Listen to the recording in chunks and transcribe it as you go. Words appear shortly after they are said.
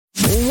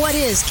What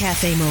is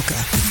Cafe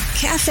Mocha?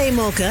 Cafe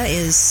Mocha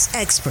is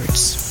experts,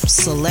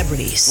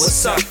 celebrities.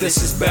 What's up?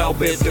 This is Belle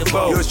Biv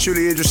DeVoe. Yours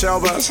truly, Idris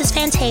Elba. This is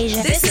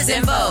Fantasia. This is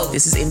In Vogue.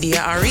 This is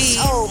India Ari.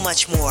 So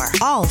much more.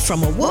 All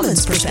from a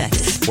woman's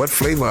perspective. What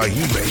flavor are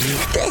you, baby?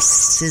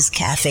 This is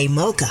Cafe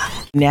Mocha.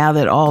 Now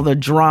that all the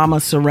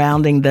drama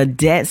surrounding the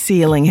debt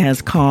ceiling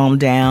has calmed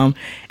down,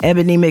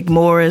 Ebony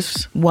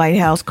McMorris, White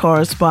House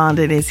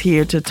correspondent, is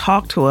here to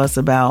talk to us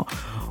about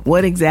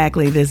what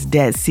exactly this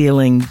debt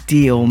ceiling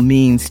deal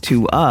means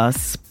to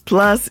us.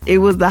 Plus, it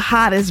was the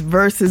hottest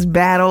versus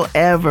battle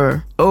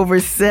ever. Over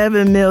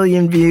 7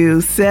 million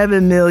views,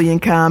 7 million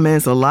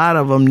comments, a lot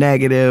of them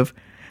negative.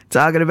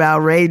 Talking about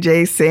Ray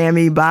J,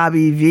 Sammy,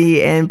 Bobby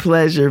V, and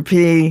Pleasure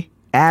P.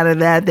 Out of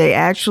that, they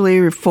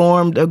actually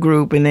formed a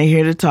group, and they're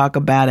here to talk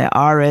about it.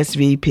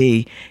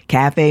 RSVP.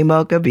 Cafe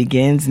Mocha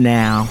begins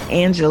now.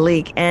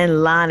 Angelique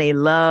and Lonnie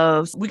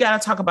Loves. We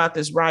got to talk about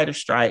this writer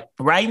strike.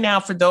 Right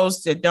now, for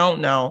those that don't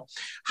know,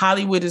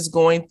 Hollywood is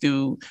going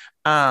through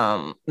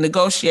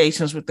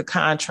negotiations with the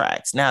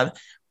contracts. Now,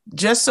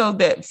 just so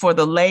that for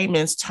the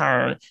layman's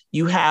term,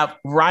 you have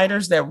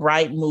writers that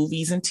write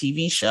movies and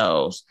TV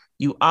shows.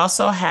 You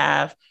also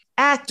have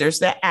actors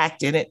that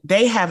act in it.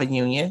 They have a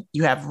union.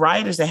 You have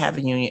writers that have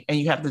a union, and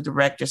you have the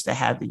directors that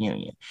have the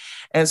union.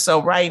 And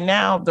so right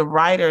now, the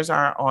writers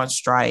are on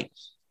strike,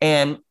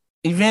 and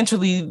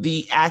eventually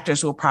the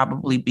actors will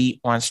probably be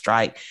on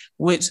strike,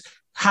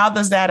 how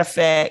does that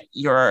affect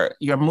your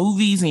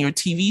movies and your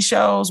TV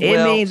shows?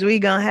 It means we're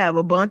going to have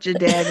a bunch of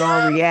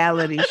daggone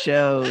reality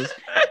shows,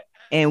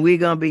 and we're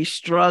going to be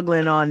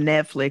struggling on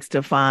Netflix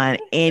to find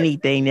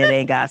anything that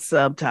ain't got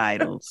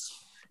subtitles.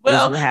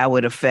 Well, how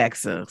it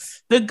affects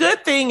us. The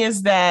good thing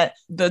is that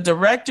the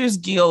Directors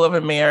Guild of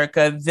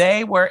America,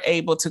 they were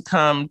able to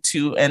come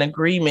to an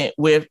agreement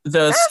with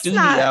the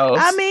studios.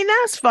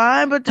 That's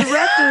fine, but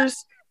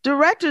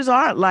directors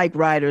aren't like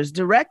writers.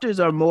 Directors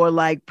are more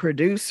like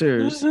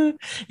producers. Mm-hmm.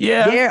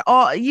 Yeah. They're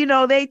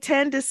all, they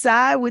tend to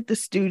side with the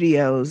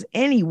studios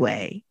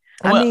anyway.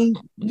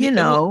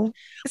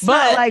 It's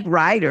not like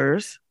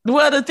writers.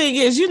 Well, the thing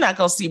is, you're not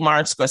going to see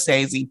Martin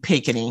Scorsese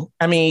picketing.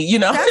 That's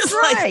it's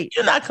right. Like,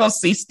 you're not going to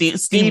see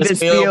Steven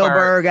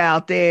Spielberg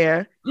out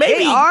there.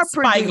 Maybe they are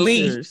Spike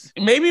producers.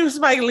 Lee. Maybe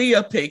Spike Lee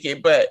will pick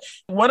it. But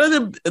one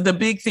of the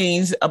big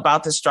things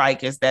about the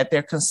strike is that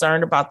they're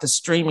concerned about the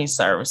streaming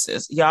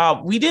services.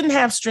 Y'all, we didn't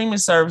have streaming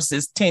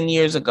services 10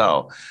 years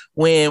ago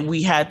when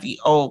we had the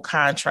old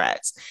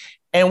contracts.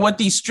 And what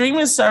these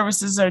streaming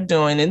services are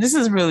doing, and this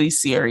is really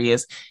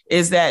serious,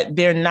 is that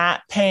they're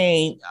not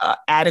paying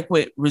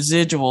adequate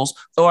residuals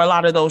or a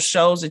lot of those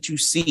shows that you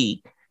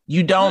see.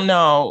 You don't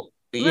know,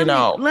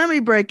 Let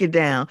me break it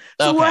down.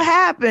 So Okay. what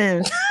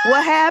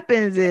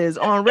happens is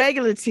on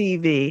regular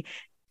TV,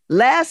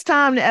 last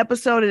time the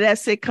episode of that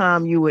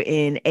sitcom you were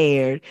in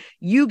aired,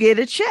 you get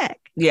a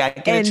check. Yeah, I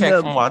get a check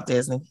from Walt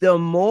Disney. The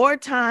more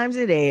times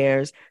it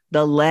airs,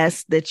 the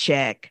less the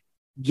check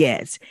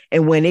gets.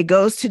 And when it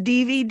goes to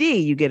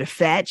DVD, you get a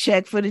fat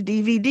check for the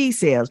DVD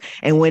sales.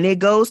 And when it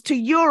goes to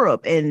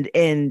Europe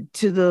and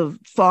to the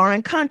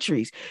foreign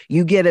countries,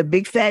 you get a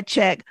big fat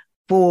check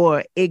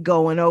for it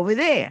going over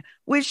there.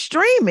 With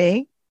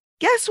streaming,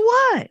 guess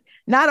what?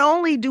 Not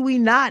only do we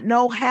not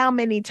know how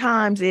many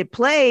times it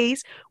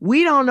plays,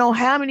 we don't know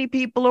how many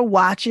people are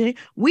watching.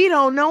 We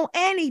don't know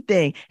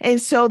anything.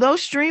 And so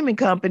those streaming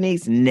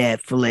companies,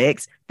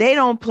 Netflix, they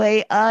don't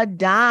play a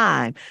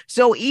dime.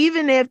 So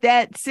even if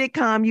that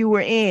sitcom you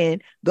were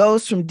in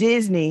goes from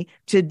Disney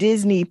to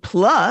Disney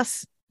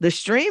Plus, the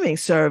streaming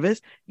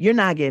service, you're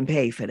not getting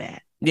paid for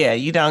that. Yeah,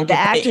 you don't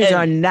get paid.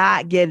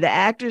 The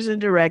actors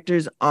and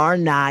directors are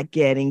not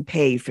getting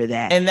paid for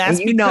that. And that's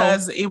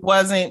because it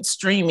wasn't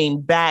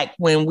streaming back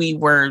when we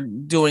were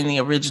doing the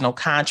original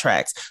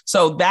contracts.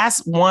 So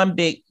that's one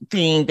big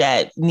thing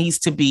that needs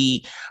to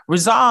be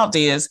resolved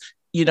is,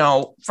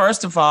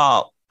 first of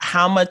all,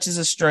 how much is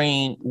a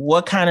stream?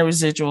 What kind of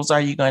residuals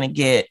are you going to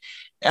get?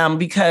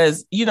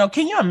 Because,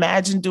 can you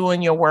imagine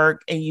doing your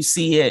work and you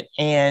see it?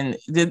 And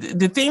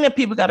the thing that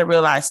people got to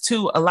realize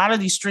too, a lot of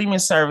these streaming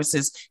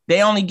services,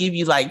 they only give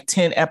you like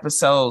 10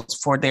 episodes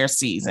for their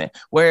season.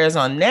 Whereas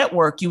on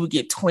network, you would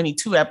get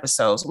 22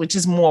 episodes, which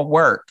is more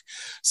work.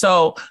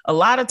 So a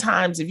lot of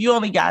times, if you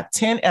only got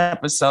 10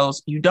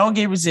 episodes, you don't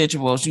get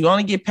residuals. You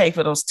only get paid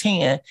for those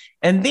 10.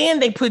 And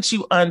then they put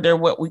you under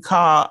what we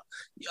call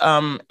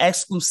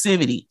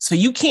exclusivity. So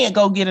you can't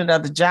go get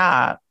another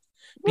job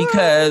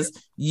because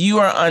you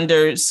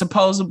are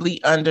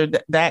supposedly under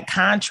that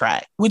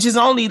contract, which is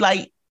only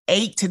like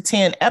 8 to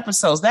 10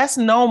 episodes. That's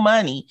no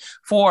money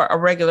for a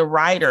regular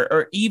writer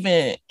or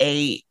even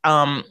the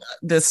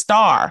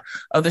star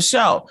of the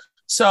show.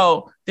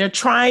 So they're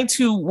trying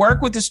to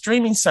work with the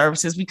streaming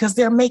services because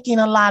they're making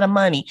a lot of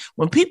money.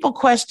 When people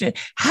question,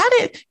 how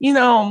did,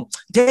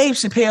 Dave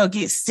Chappelle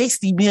get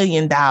 $60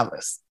 million?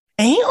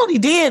 And he only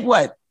did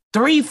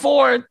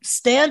 3-4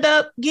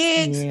 stand-up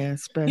gigs. Yeah,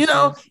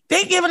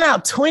 they're giving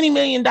out $20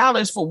 million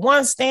for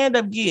one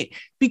stand-up gig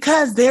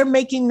because they're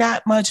making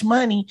that much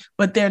money,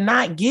 but they're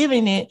not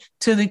giving it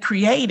to the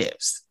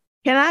creatives.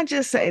 Can I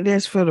just say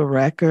this for the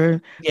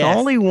record? Yes. The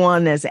only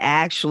one that's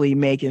actually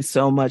making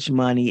so much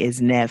money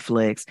is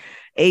Netflix.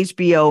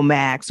 HBO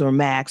Max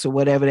or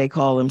whatever they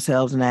call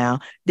themselves now,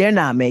 they're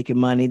not making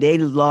money. They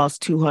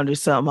lost 200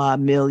 something odd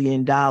 $1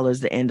 million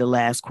the end of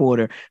last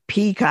quarter.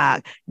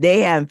 Peacock,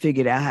 they haven't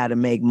figured out how to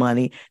make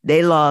money.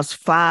 They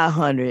lost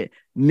 $500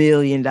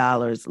 million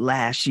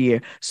last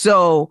year.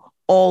 So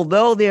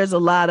although there's a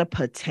lot of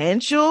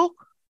potential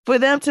for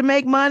them to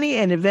make money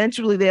and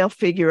eventually they'll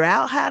figure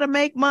out how to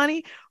make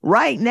money,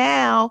 right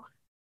now,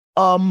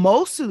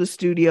 most of the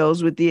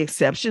studios, with the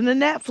exception of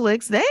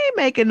Netflix, they ain't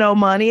making no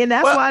money, and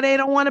that's why they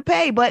don't want to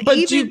pay. But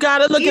even, you got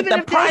to look at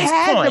the price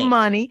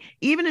point.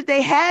 Even if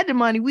they had the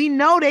money, we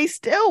know they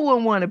still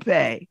wouldn't want to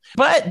pay.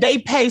 But they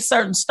pay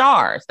certain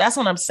stars. That's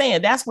what I'm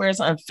saying. That's where it's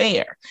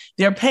unfair.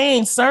 They're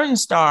paying certain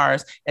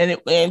stars, and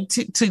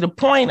to the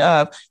point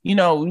of,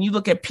 when you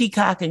look at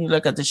Peacock and you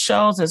look at the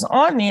shows that's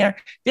on there,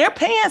 they're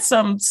paying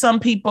some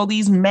people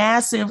these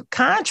massive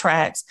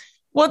contracts.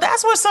 Well,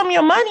 that's where some of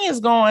your money is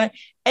going.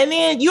 And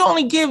then you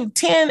only give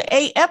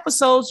 8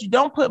 episodes. You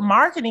don't put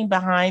marketing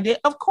behind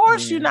it. Of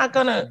course, you're not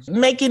going to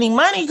make any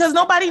money because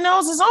nobody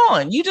knows it's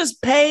on. You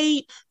just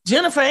paid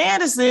Jennifer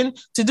Aniston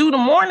to do the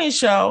morning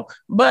show,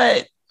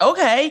 but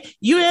okay,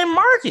 you didn't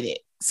market it.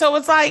 So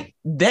it's like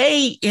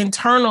they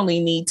internally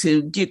need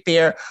to get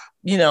their,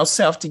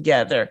 self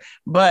together.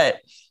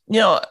 But,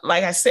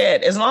 like I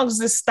said, as long as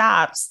this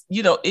stops,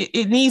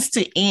 it needs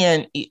to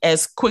end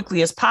as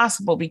quickly as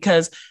possible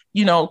because,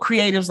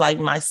 creatives like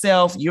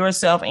myself,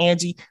 yourself,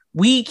 Angie,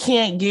 we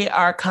can't get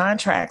our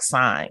contract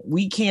signed.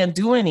 We can't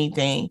do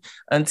anything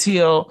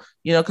until,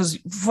 because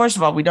first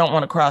of all, we don't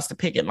want to cross the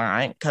picket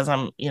line because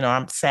I'm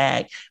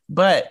SAG,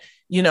 but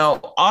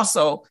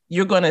also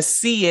you're going to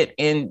see it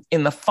in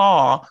the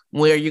fall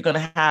where you're going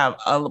to have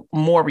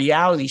more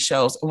reality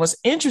shows. And what's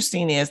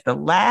interesting is the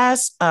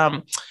last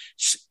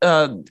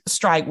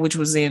strike, which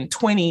was in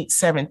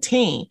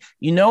 2017,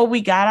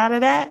 we got out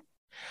of that?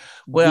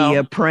 Well, The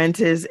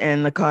Apprentice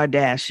and the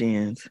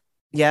Kardashians.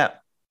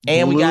 Yep.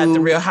 And we got the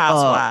Real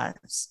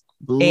Housewives.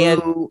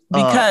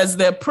 Because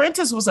The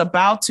Apprentice was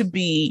about to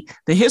be,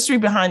 the history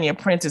behind The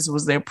Apprentice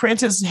was The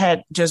Apprentice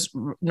had just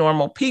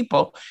normal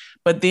people.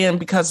 But then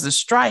because of the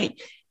strike,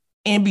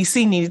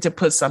 NBC needed to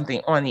put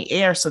something on the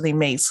air. So they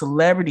made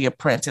Celebrity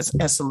Apprentice,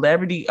 and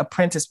Celebrity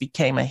Apprentice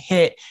became a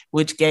hit,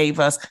 which gave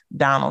us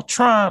Donald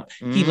Trump.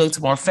 He looked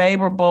more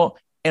favorable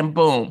and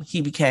boom,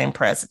 he became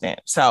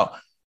president. So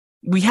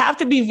we have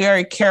to be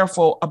very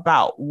careful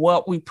about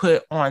what we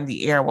put on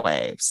the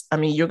airwaves. I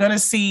mean, you're going to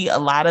see a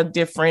lot of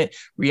different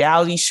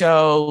reality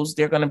shows.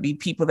 There are going to be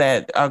people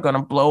that are going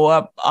to blow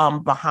up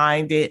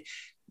behind it.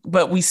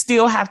 But we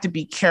still have to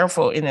be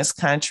careful in this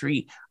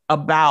country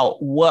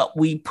about what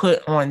we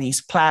put on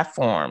these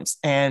platforms.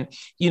 And,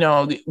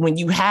 when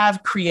you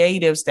have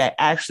creatives that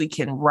actually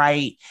can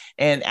write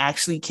and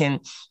actually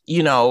can,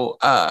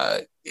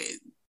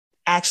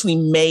 actually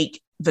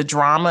make the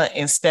drama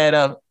instead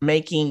of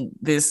making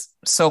this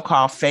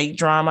so-called fake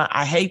drama.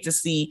 I hate to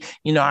see,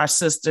 our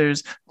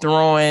sisters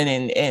throwing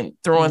and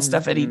throwing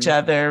stuff at each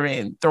other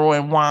and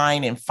throwing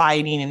wine and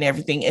fighting and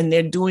everything. And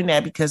they're doing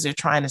that because they're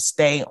trying to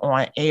stay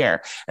on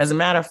air. As a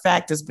matter of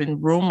fact, it's been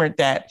rumored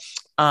that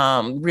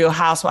Real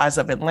Housewives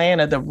of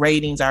Atlanta, the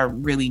ratings are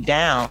really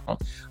down,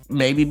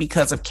 maybe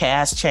because of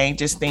cast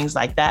changes, things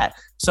like that.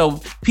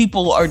 So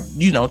people are,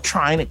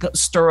 trying to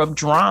stir up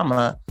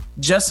drama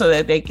just so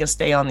that they can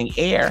stay on the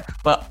air.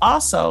 But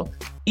also,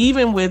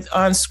 even with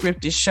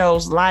unscripted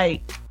shows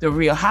like The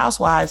Real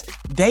Housewives,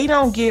 they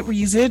don't get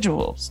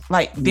residuals.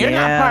 Like they're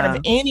not part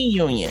of any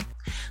union.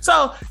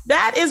 So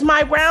that is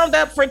my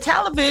roundup for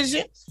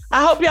television.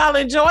 I hope y'all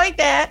enjoyed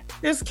that.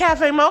 This is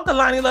Cafe Mocha,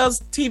 Lonnie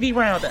Love's TV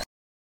Roundup.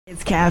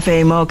 It's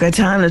Cafe Mocha.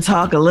 Time to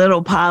talk a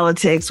little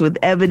politics with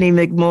Ebony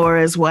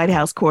McMorris, White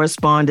House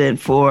correspondent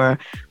for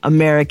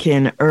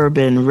American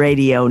Urban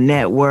Radio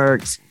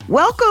Networks.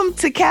 Welcome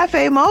to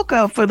Cafe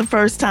Mocha for the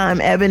first time,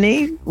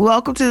 Ebony.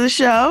 Welcome to the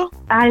show.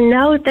 I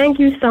know. Thank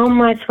you so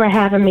much for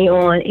having me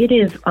on. It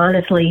is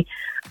honestly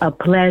a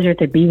pleasure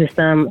to be with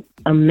some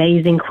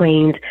amazing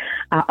queens.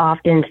 I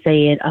often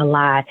say it a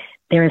lot.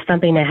 There is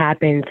something that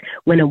happens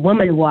when a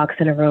woman walks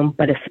in a room,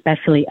 but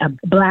especially a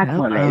Black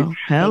woman.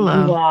 Hello.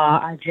 And you all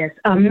are just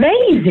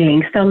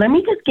amazing. So let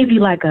me just give you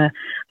like a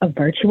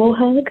virtual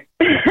hug.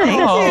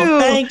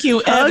 Thank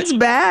you. Hugs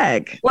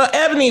back. Well,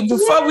 Ebony,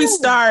 before we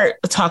start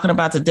talking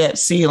about the debt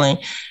ceiling,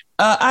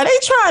 are they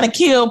trying to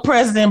kill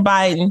President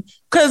Biden?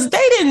 Because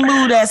they didn't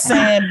move that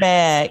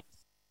sandbag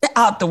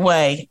out the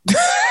way.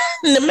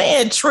 The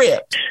man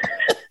tripped.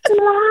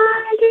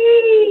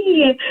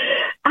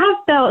 I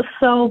felt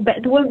so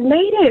bad. What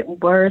made it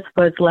worse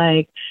was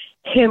like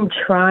him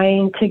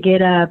trying to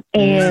get up,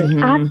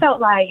 and I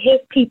felt like his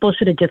people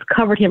should have just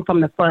covered him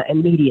from the front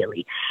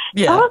immediately.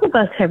 Yeah. All of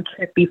us have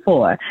tripped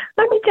before.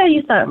 Let me tell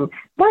you something.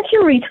 Once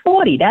you reach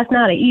 40, that's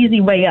not an easy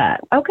way up.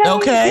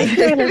 Okay.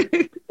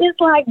 It's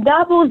like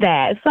double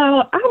that. So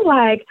I'm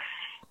like,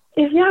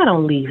 if y'all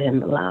don't leave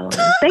him alone,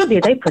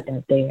 they put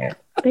that there.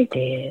 They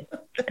did.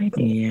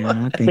 Yeah,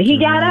 I think but he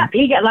you're got right. up.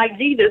 He got like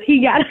Jesus.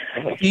 He got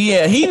up.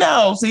 Yeah, he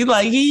knows. He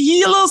like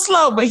he a little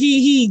slow, but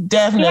he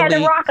definitely He had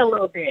to rock a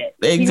little bit.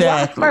 Exactly. He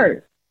rocked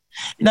first.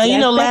 Now you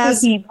know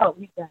he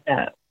got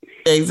up.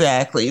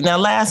 Exactly. Now,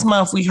 last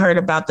month we heard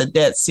about the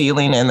debt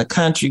ceiling and the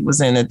country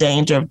was in a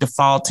danger of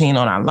defaulting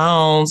on our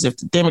loans if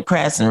the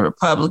Democrats and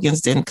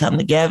Republicans didn't come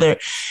together.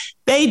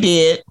 They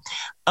did.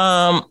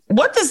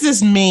 What does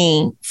this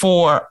mean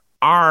for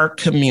our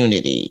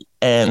community?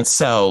 And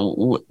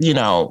so, you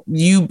know,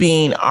 you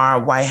being our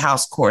White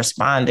House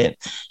correspondent,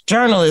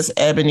 journalist,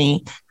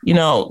 Ebony, you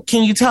know,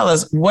 can you tell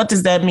us what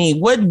does that mean?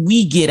 What do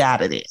we get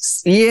out of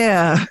this?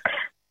 Yeah.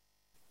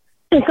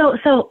 And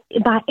so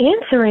by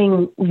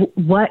answering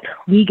what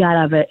we got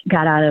out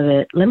of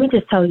it, let me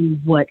just tell you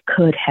what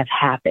could have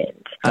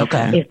happened.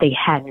 Okay. If they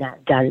had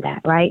not done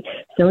that, right?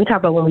 So when we talk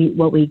about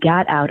what we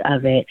got out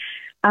of it,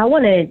 I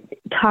want to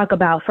talk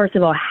about, first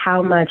of all,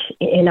 how much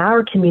in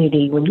our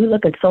community, when you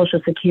look at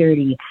Social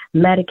Security,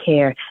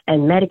 Medicare,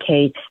 and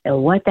Medicaid,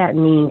 and what that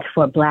means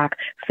for Black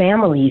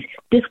families,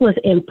 this was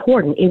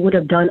important. It would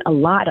have done a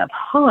lot of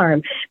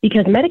harm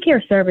because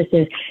Medicare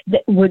services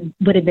that would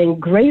have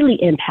been greatly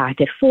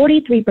impacted.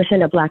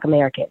 43% of Black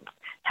Americans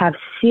have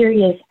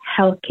serious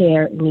health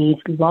care needs,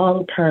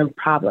 long-term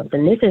problems.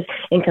 And this is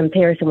in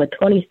comparison with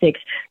 26%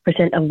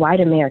 of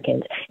white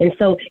Americans. And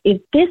so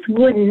if this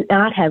would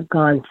not have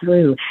gone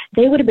through,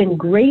 they would have been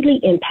greatly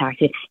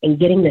impacted in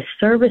getting the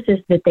services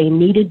that they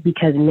needed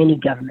because many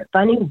government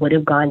funding would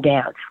have gone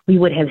down. We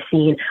would have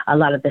seen a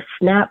lot of the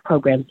SNAP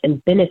programs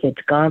and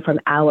benefits gone from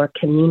our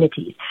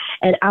communities.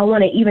 And I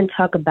want to even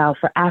talk about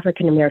for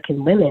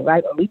African-American women,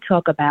 right? When we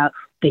talk about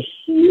the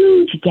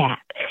huge gap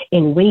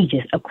in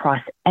wages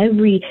across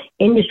every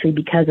industry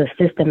because of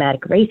systematic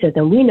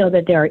racism. We know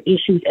that there are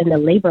issues in the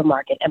labor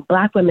market, and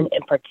Black women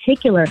in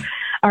particular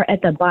are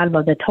at the bottom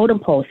of the totem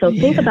pole. So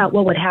think about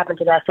what would happen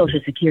to that Social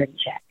Security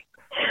check.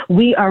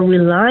 We are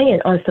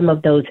reliant on some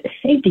of those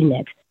safety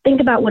nets. Think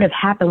about what have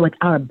happened with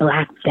our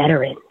Black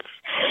veterans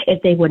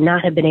if they would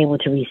not have been able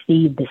to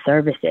receive the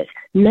services.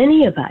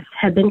 Many of us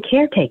have been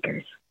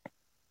caretakers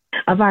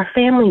of our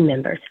family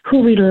members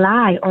who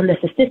rely on this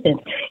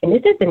assistance. And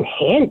this isn't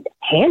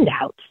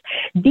handouts.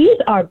 These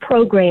are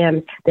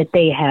programs that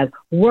they have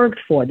worked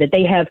for, that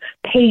they have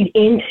paid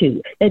into,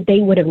 that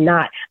they would have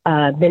not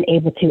been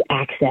able to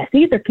access.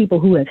 These are people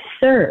who have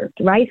served,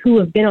 right, who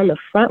have been on the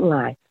front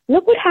line.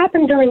 Look what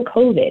happened during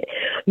COVID.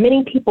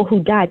 Many people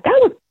who died, that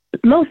was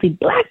mostly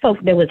Black folks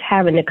that was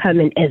having to come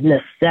in as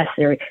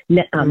necessary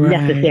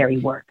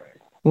workers.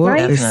 Well,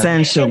 right?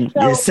 essential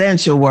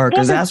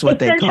workers. That's what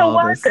they call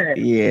us.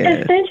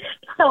 Yeah.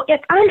 So if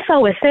I'm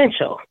so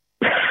essential,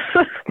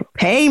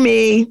 pay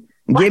me,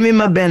 give me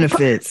my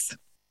benefits.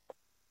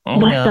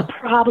 What's the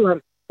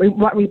problem?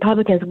 What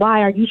Republicans?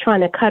 Why are you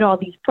trying to cut all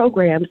these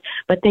programs,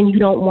 but then you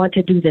don't want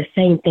to do the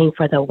same thing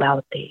for the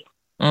wealthy?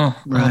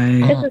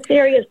 Right. It's a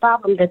serious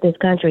problem that this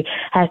country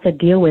has to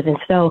deal with, and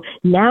so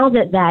now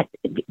that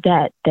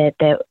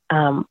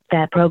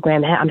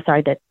program,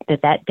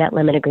 that debt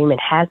limit agreement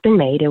has been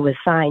made, it was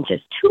signed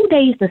just 2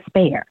 days to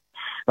spare,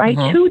 right?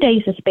 2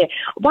 days to spare.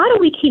 Why do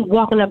we keep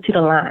walking up to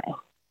the line?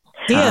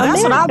 Yeah,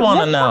 that's what I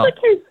want to know.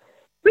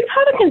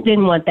 Republicans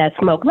didn't want that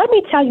smoke. Let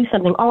me tell you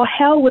something. All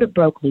hell would have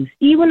broke loose,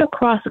 even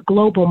across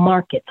global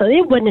markets. So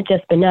it wouldn't have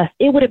just been us.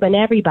 It would have been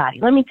everybody.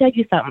 Let me tell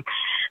you something.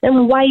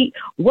 Them white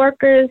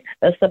workers,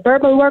 the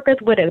suburban workers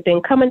would have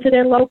been coming to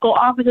their local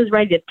offices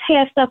ready to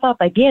tear stuff up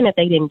again if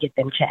they didn't get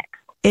them checks.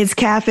 It's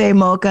Cafe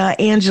Mocha,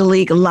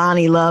 Angelique,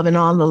 Lonnie Love, and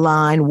on the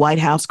line, White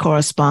House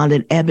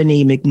correspondent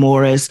Ebony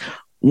McMorris.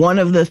 One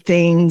of the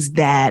things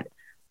that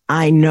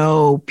I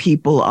know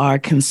people are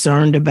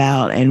concerned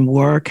about and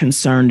were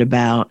concerned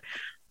about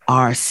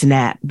are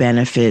SNAP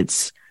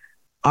benefits.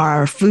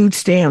 Are food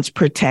stamps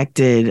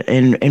protected,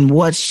 and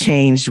what's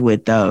changed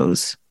with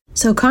those?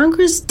 So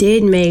Congress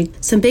did make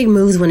some big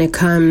moves when it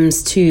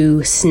comes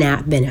to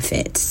SNAP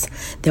benefits.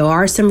 There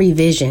are some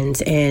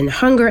revisions, and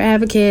hunger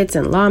advocates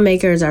and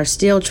lawmakers are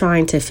still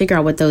trying to figure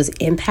out what those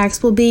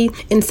impacts will be.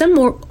 And some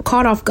were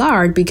caught off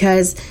guard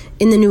because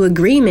in the new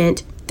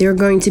agreement, there are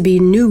going to be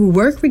new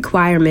work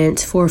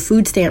requirements for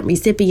food stamp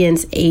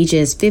recipients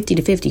ages 50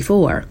 to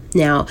 54.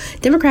 Now,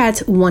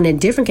 Democrats wanted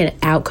different kind of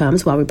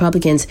outcomes while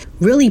Republicans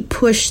really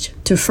pushed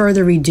to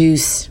further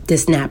reduce the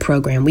SNAP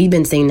program. We've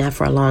been saying that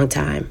for a long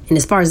time. And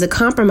as far as the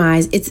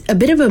compromise, it's a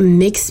bit of a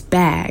mixed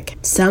bag.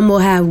 Some will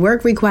have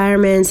work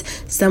requirements.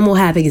 Some will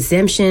have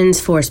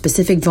exemptions for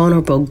specific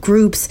vulnerable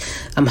groups,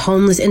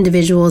 homeless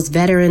individuals,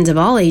 veterans of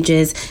all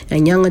ages,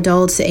 and young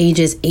adults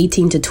ages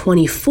 18 to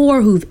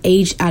 24 who've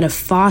aged out of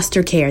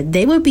foster care.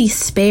 They would be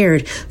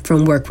spared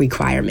from work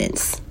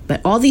requirements. But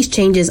all these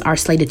changes are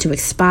slated to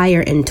expire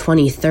in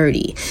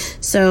 2030.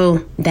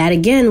 So that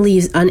again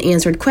leaves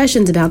unanswered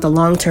questions about the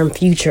long-term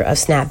future of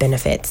SNAP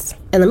benefits.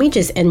 And let me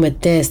just end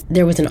with this.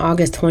 There was an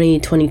August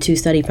 2022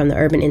 study from the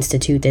Urban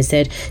Institute that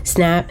said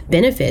SNAP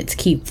benefits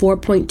keep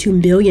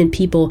 4.2 million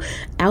people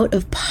out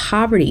of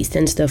poverty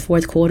since the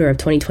fourth quarter of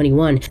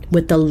 2021,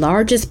 with the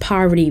largest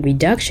poverty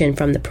reduction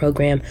from the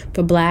program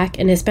for Black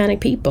and Hispanic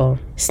people.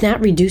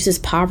 SNAP reduces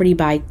poverty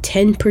by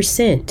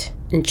 10%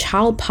 and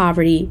child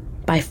poverty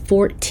by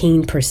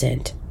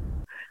 14%.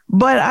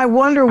 But I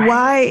wonder,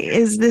 why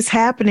is this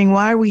happening?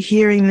 Why are we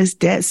hearing this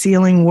debt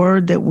ceiling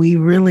word that we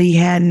really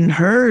hadn't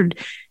heard?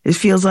 It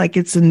feels like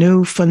it's a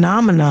new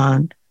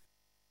phenomenon.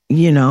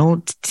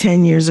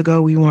 10 years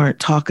ago, we weren't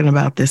talking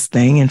about this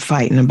thing and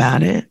fighting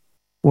about it.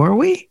 Were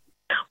we?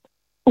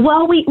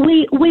 Well, we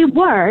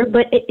were,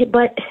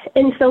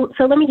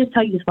 so let me just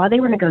tell you this. While they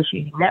were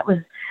negotiating, that was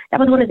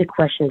one of the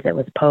questions that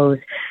was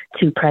posed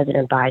to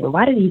President Biden.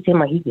 Why did he seem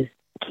like he was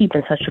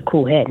keeping such a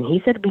cool head? And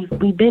he said,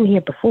 we've been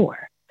here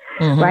before.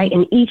 Mm-hmm. Right.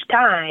 And each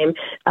time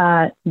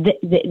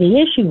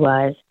the issue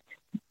was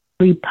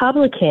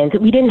Republicans,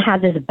 we didn't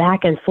have this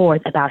back and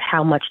forth about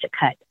how much to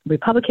cut.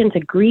 Republicans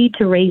agreed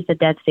to raise the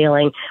debt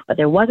ceiling, but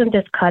there wasn't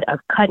this cut of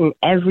cutting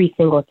every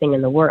single thing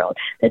in the world.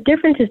 The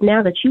difference is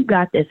now that you've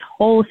got this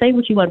whole, say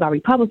what you want about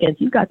Republicans,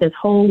 you've got this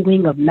whole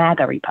wing of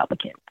MAGA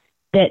Republicans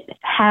that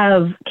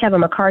have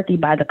Kevin McCarthy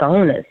by the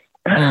cojones.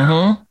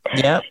 Mm-hmm.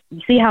 Yep.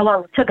 You see how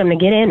long it took him to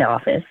get in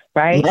office,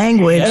 right?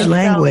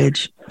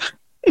 Language.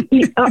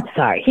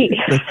 Sorry.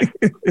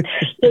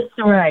 That's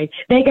right.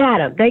 They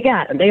got him.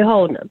 They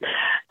holding him.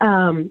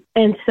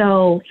 And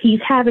so he's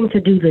having to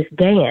do this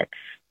dance.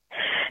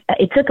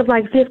 It took him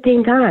like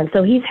 15 times.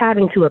 So he's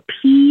having to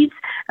appease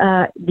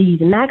these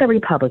MAGA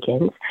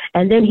Republicans,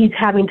 and then he's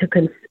having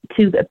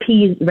to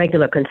appease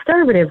regular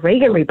conservative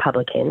Reagan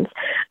Republicans,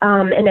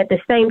 and at the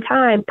same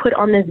time put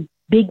on this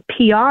big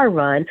PR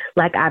run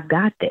like, I've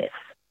got this.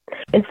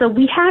 And so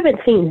we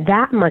haven't seen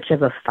that much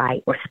of a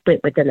fight or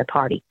split within the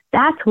party.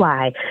 That's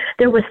why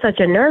there was such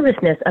a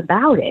nervousness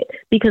about it,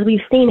 because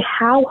we've seen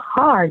how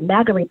hard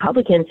MAGA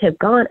Republicans have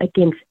gone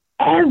against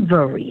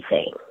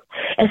everything,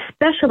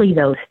 especially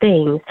those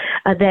things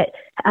that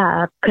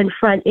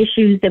confront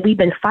issues that we've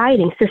been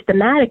fighting,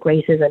 systematic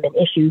racism and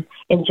issues,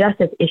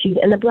 injustice issues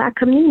in the Black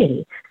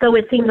community. So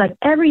it seems like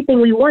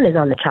everything we want is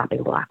on the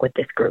chopping block with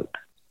this group.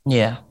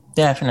 Yeah.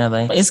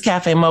 Definitely. It's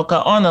Cafe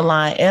Mocha. On the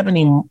line,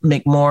 Ebony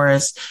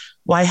McMorris,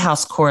 White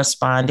House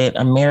correspondent,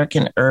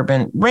 American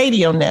Urban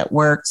Radio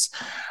Networks.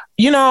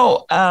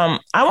 I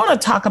want to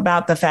talk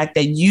about the fact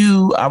that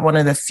you are one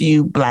of the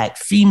few Black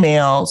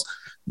females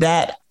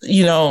that,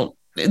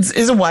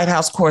 is a White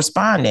House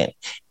correspondent.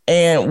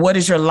 And what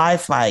is your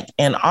life like?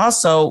 And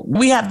also,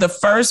 we have the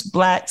first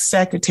Black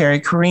secretary,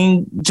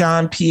 Karine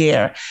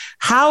Jean-Pierre.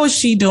 How is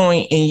she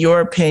doing, in your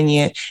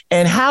opinion?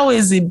 And how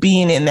is it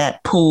being in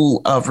that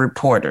pool of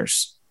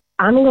reporters?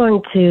 I'm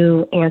going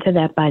to answer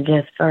that by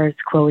just first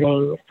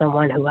quoting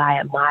someone who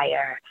I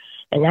admire,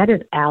 and that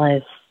is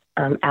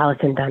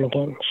Allison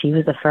Dunnigan. She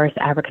was the first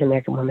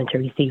African-American woman to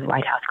receive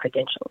White House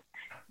credentials.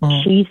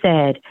 Mm-hmm. She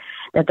said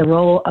that the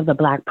role of the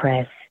Black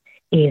press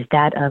is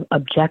that of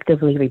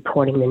objectively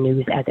reporting the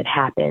news as it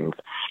happens.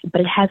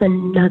 But it has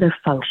another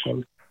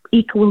function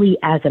equally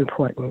as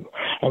important,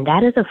 and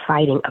that is of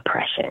fighting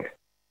oppression.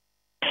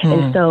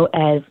 And so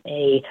as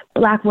a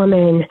Black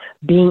woman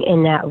being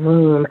in that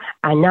room,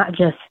 I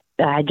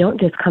don't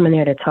just come in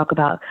there to talk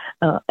about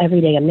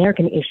everyday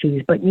American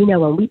issues, but,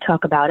 when we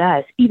talk about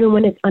us, even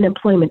when it's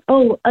unemployment,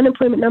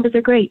 unemployment numbers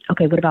are great.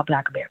 Okay, what about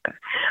Black America?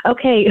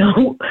 Okay,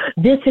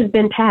 this has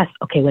been passed.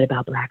 Okay, what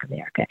about Black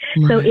America?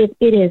 Mm-hmm. So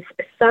it is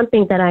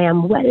something that I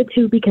am wedded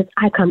to because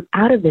I come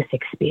out of this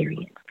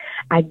experience.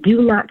 I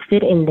do not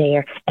sit in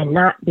there and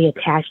not be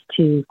attached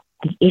to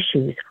the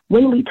issues.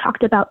 When we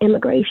talked about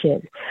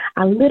immigration,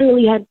 I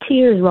literally had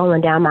tears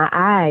rolling down my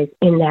eyes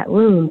in that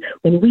room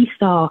when we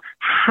saw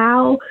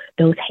how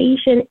those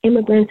Haitian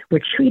immigrants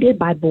were treated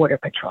by Border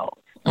Patrol.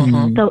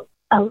 Mm-hmm. So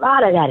a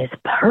lot of that is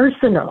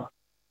personal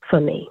for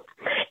me.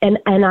 And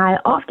I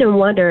often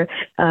wonder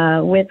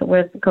with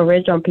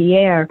Karine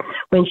Jean-Pierre,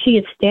 when she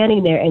is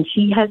standing there and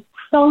she has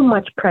so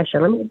much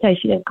pressure. Let me tell you,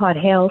 she didn't caught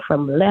hell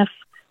from left,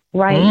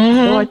 right,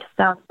 north,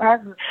 south,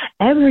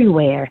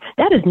 everywhere.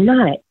 That is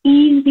not an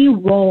easy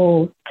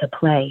role to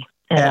play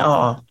at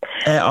all.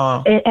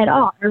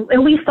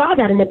 And we saw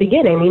that in the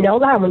beginning.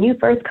 When you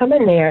first come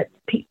in there,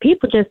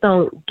 people just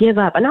don't give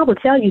up. And I will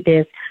tell you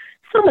this,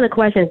 some of the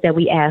questions that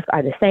we ask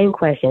are the same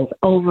questions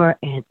over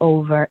and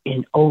over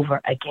and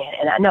over again.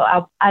 And I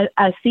know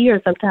I see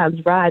her sometimes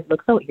rise,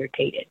 look so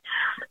irritated.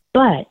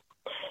 But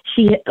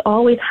she has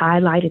always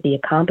highlighted the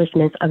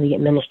accomplishments of the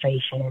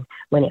administration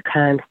when it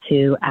comes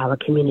to our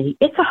community.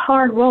 It's a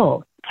hard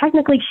role.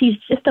 Technically, she's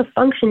just a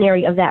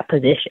functionary of that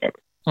position,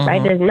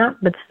 right? There's not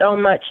but so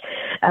much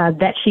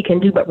that she can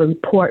do but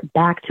report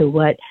back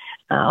to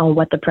on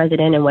what the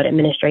president and what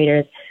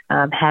administrators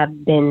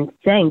have been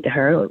saying to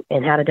her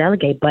and how to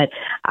delegate. But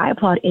I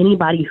applaud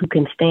anybody who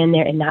can stand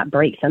there and not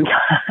break sometimes.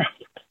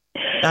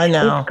 I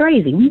know. It's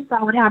crazy. We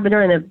saw what happened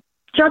during the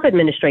Trump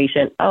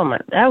administration,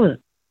 that was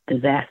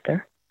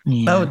disaster.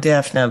 Yeah. Oh,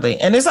 definitely.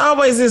 And there's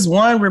always this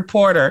one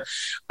reporter,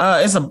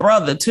 it's a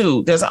brother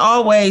too. There's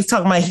always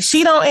talking about,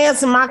 she don't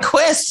answer my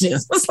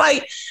questions. It's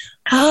like,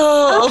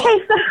 oh. Okay,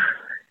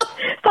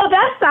 so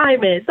that's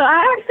Simon. So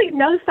I actually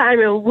know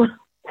Simon.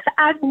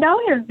 I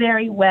know him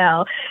very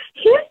well.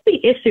 Here's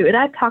the issue. And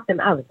I talked to him.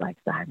 I was like,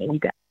 Simon, you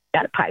got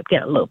to pipe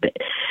down a little bit.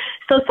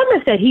 So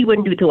someone said he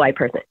wouldn't do it to a white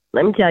person.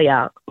 Let me tell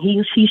y'all,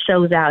 he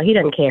shows out. He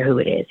doesn't care who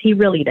it is. He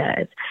really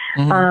does.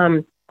 Mm-hmm.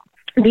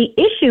 The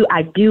issue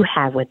I do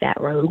have with that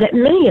room that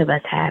many of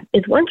us have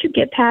is once you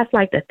get past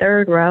like the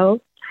third row,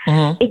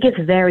 mm-hmm. it gets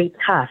very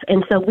tough.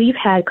 And so we've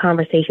had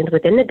conversations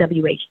within the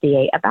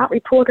WHCA about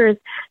reporters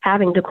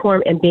having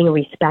decorum and being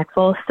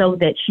respectful so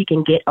that she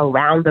can get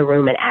around the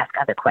room and ask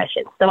other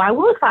questions. So I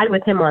will side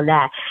with him on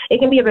that.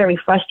 It can be a very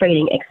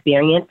frustrating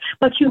experience,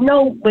 but you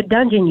know what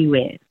dungeon you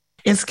in.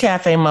 It's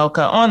Cafe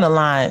Mocha on the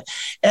line.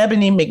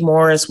 Ebony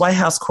McMorris, White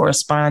House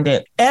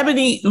correspondent.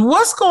 Ebony,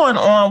 what's going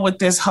on with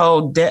this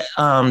whole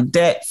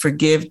debt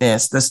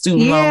forgiveness, the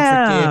student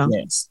loan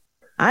forgiveness?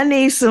 I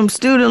need some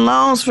student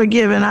loans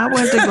forgiven. I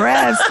went to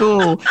grad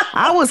school.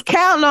 I was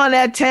counting on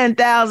that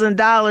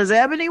 $10,000.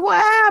 Ebony, what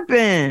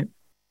happened?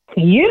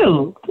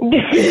 You.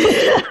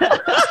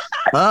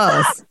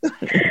 Us.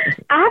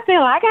 I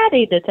feel like I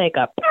need to take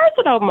a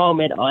personal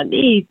moment on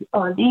these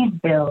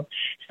bills.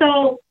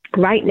 So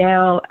right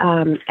now,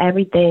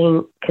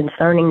 everything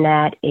concerning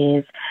that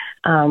is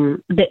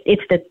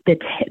it's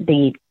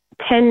the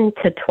 $10,000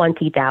 to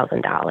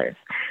 $20,000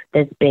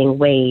 that's being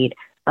weighed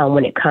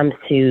when it comes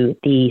to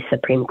the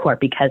Supreme Court,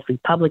 because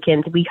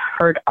Republicans, we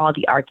heard all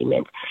the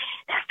arguments,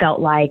 felt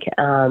like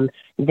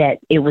that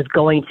it was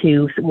going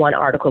to, one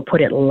article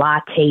put it,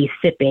 latte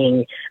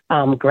sipping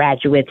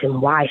graduates, and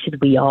why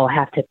should we all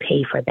have to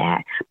pay for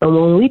that? But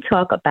when we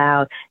talk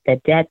about the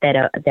debt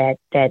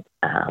that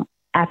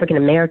African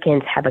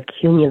Americans have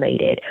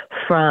accumulated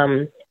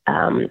from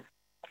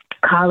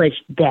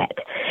college debt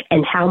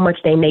and how much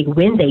they make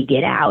when they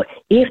get out,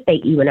 if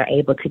they even are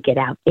able to get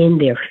out in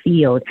their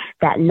field,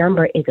 that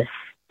number is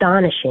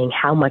astonishing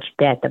how much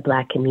debt the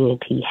Black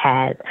community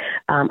has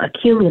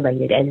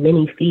accumulated. And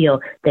many feel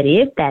that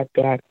if that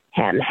debt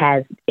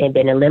has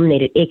been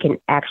eliminated, it can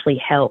actually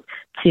help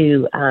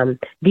to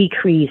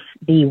decrease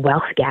the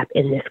wealth gap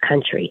in this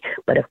country.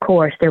 But of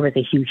course, there was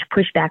a huge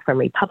pushback from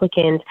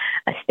Republicans,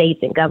 states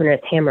and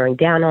governors hammering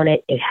down on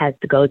it. It has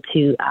to go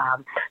to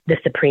the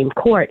Supreme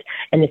Court,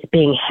 and it's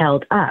being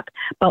held up.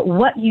 But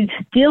what you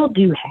still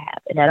do have,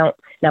 and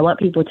I want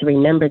people to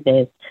remember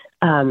this,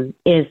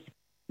 is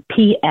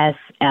PSLF.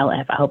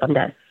 I hope I'm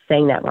not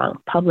saying that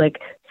wrong.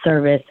 Public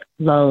Service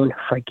Loan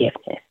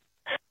Forgiveness.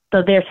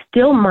 So there's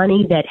still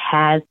money that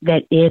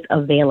is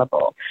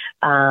available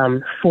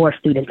for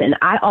students. And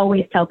I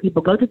always tell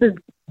people, go to the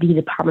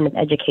Department of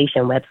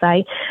Education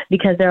website,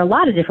 because there are a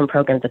lot of different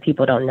programs that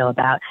people don't know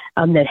about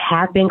that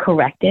have been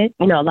corrected.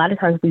 You know, a lot of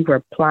times we were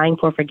applying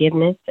for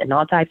forgiveness and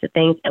all types of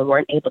things and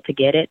weren't able to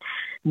get it.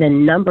 The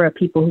number of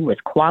people who was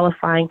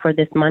qualifying for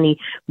this money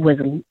was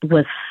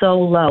so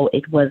low.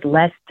 It was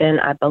less than,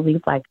 I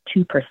believe, like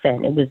 2%.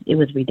 It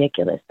was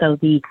ridiculous. So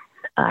the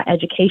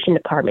Education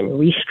Department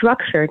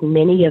restructured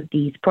many of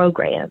these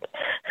programs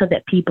so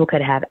that people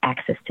could have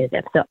access to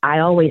them. So I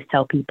always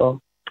tell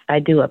people, I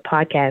do a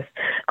podcast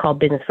called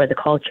Business for the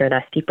Culture, and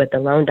I speak with the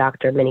loan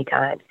doctor many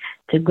times,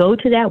 to go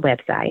to that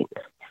website,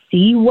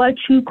 see what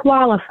you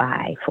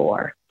qualify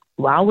for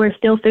while we're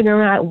still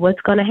figuring out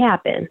what's going to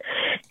happen,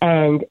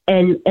 and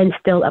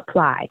still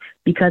apply,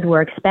 because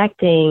we're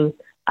expecting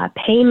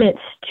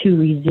payments to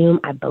resume,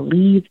 I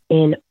believe,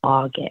 in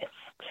August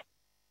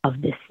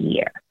of this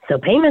year. So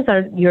payments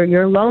are,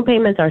 your loan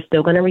payments are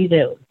still going to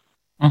resume,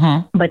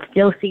 but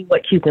still see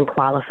what you can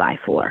qualify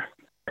for.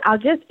 I'll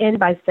just end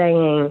by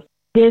saying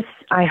this.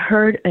 I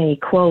heard a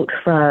quote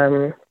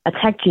from a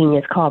tech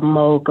genius called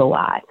Mo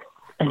Gawad,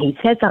 and he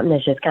said something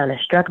that just kind of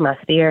struck my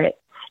spirit.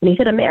 And he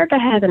said, America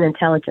has an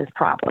intelligence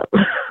problem.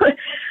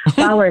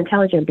 While we're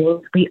intelligent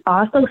beings, we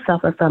also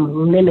suffer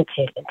from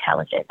limited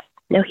intelligence.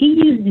 Now, he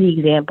used the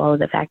example of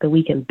the fact that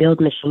we can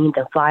build machines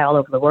and fly all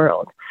over the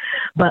world.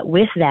 But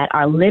with that,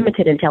 our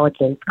limited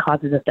intelligence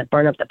causes us to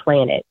burn up the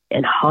planet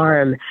and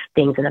harm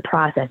things in the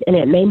process. And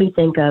it made me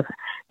think of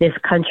this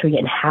country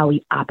and how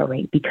we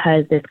operate,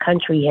 because this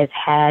country has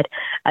had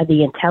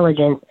the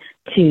intelligence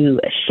to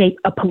shape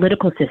a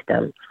political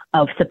system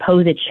of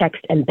supposed checks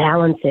and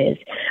balances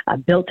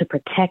built to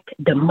protect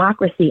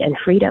democracy and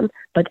freedom.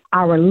 But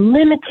our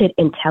limited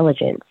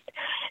intelligence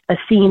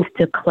seems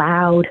to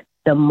cloud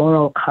the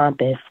moral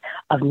compass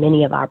of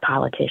many of our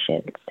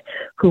politicians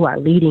who are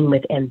leading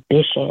with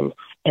ambition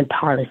and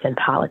partisan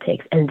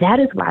politics. And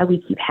that is why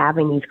we keep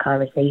having these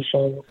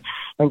conversations,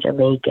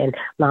 Angelique and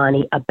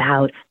Lonnie,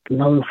 about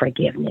loan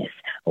forgiveness.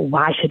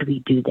 Why should we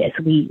do this?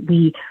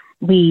 We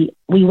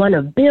want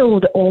to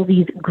build all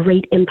these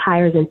great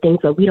empires and things,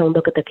 but we don't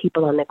look at the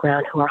people on the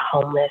ground who are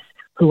homeless,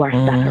 who are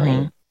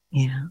suffering.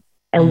 Yeah.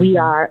 And we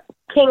are,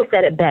 King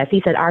said it best.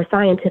 He said, our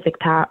scientific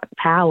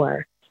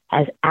power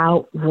has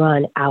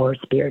outrun our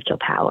spiritual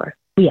power.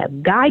 We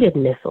have guided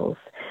missiles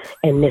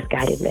and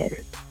misguided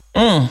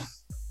men.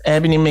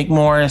 Ebony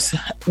McMorris,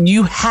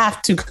 you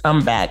have to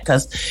come back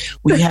because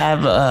we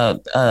have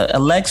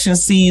election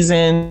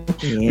season.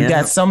 Yeah. We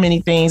got so many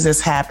things that's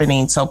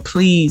happening. So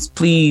please,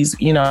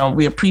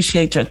 we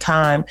appreciate your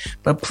time,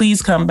 but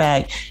please come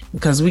back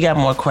because we got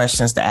more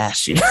questions to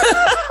ask you.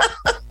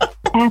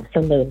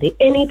 Absolutely.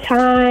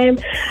 Anytime.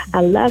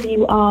 I love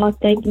you all.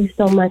 Thank you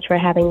so much for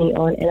having me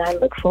on, and I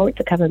look forward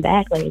to coming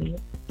back, ladies.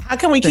 How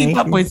can we keep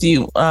up with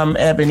you,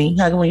 Ebony?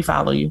 How can we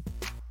follow you?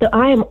 So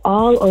I am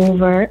all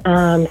over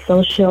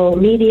social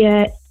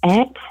media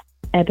at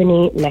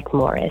Ebony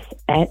McMorris,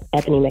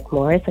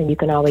 and you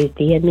can always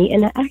DM me,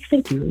 and I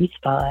actually do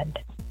respond.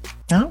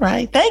 All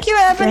right. Thank you,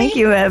 Ebony. Thank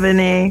you,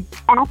 Ebony.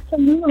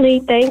 Absolutely.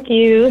 Thank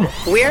you.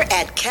 We're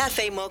at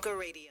Cafe Mocha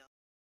Radio.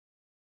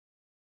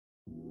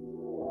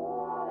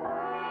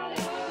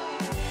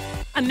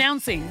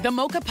 Announcing the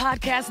Mocha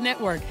Podcast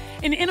Network,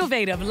 an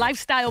innovative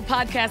lifestyle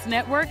podcast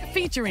network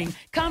featuring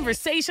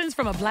conversations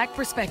from a Black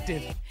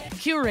perspective.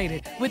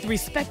 Curated with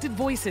respected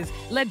voices,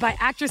 led by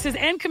actresses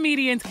and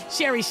comedians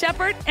Sherry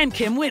Shepherd and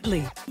Kim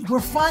Whitley.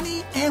 We're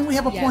funny and we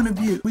have a point of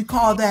view. We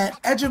call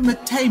that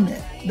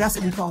edutainment. That's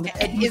what we call it.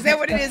 Is that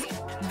what it is?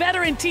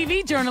 Veteran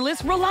TV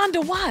journalist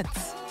Rolanda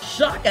Watts.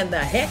 Shocking the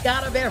heck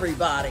out of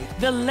everybody.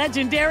 The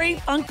legendary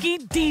Funky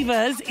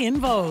Divas in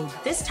Vogue.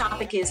 This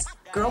topic is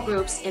girl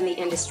groups in the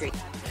industry.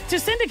 To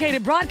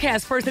syndicated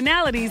broadcast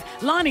personalities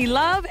Lonnie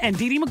Love and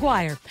Dee Dee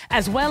McGuire,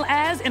 as well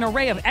as an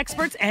array of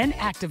experts and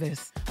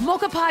activists.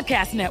 Mocha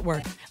Podcast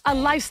Network, a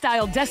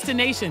lifestyle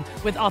destination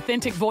with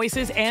authentic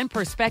voices and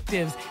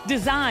perspectives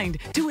designed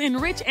to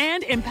enrich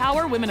and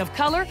empower women of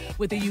color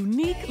with a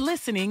unique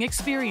listening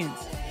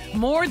experience.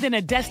 More than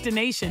a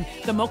destination,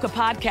 the Mocha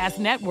Podcast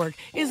Network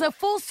is a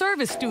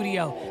full-service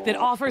studio that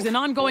offers an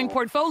ongoing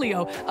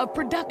portfolio of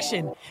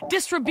production,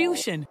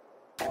 distribution,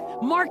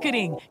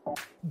 marketing,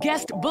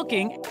 guest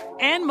booking,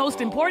 and most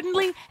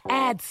importantly,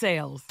 ad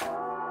sales.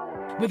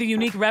 With a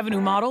unique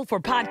revenue model for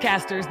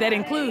podcasters that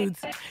includes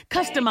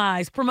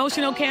customized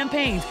promotional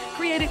campaigns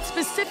created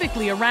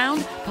specifically around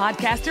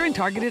podcaster and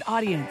targeted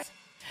audience,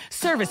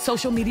 service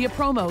social media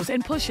promos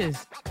and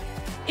pushes,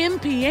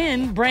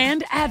 MPN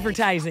brand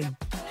advertising,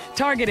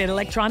 targeted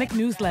electronic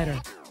newsletter,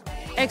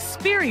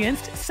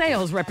 experienced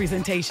sales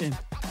representation.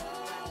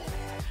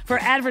 For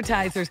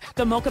advertisers,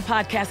 the Mocha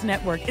Podcast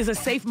Network is a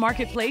safe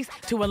marketplace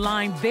to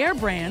align their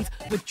brands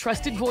with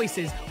trusted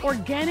voices,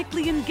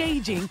 organically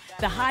engaging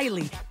the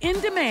highly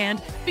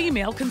in-demand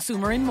female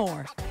consumer and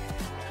more.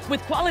 With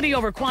quality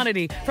over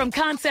quantity, from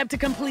concept to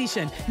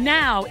completion,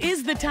 now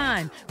is the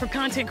time for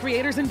content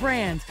creators and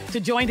brands to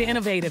join the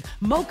innovative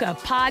Mocha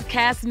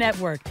Podcast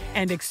Network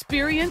and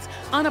experience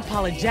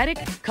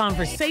unapologetic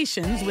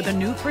conversations with a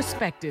new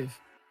perspective.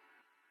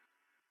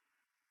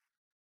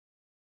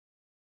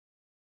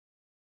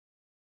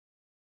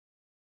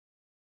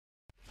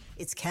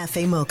 It's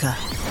Cafe Mocha.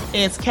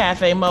 It's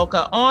Cafe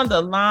Mocha. On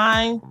the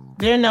line,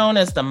 they're known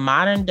as the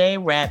modern day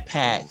Rat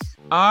Pack.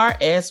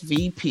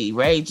 RSVP,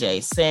 Ray J,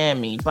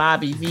 Sammy,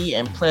 Bobby V,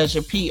 and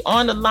Pleasure P.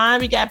 On the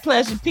line, we got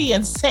Pleasure P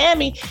and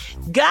Sammy.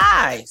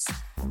 Guys,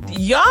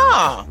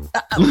 y'all,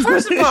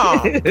 first of all,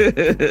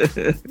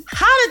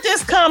 how did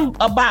this come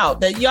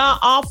about that y'all,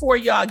 all four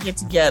of y'all get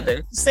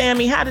together?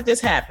 Sammy, how did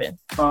this happen?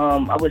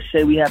 I would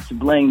say we have to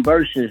blame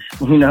Versus,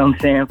 you know what I'm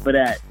saying, for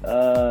that.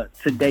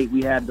 To date,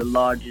 we have the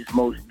largest,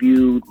 most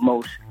viewed,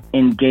 most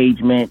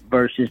engagement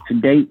Versus to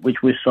date, which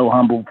we're so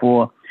humble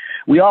for.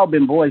 We all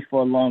been boys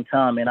for a long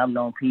time, and I've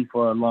known P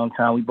for a long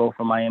time. We both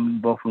from Miami, we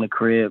both from the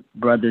crib,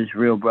 brothers,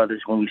 real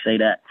brothers when we say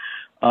that.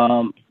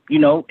 You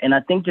know, and I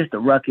think just the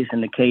ruckus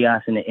and the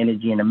chaos and the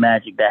energy and the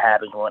magic that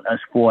happens when us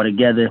four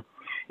together,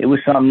 it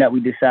was something that we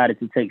decided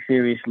to take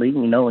seriously,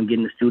 you know, and get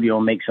in the studio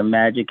and make some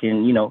magic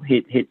and, you know,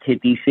 hit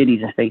these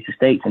cities and states to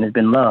states, and it's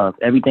been love.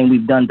 Everything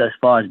we've done thus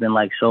far has been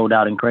like sold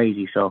out and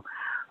crazy. So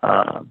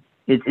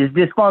it's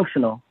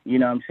dysfunctional, you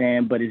know what I'm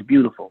saying, but it's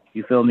beautiful.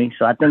 You feel me?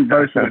 So I think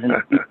Versus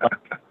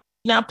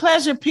Now,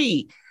 Pleasure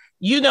P,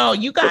 you know,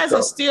 you guys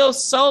are still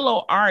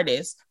solo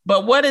artists,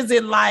 but what is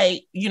it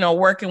like, you know,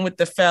 working with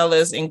the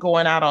fellas and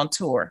going out on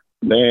tour?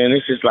 Man,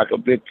 it's just like a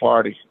big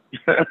party.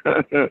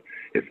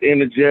 It's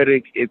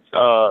energetic. It's,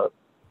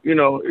 you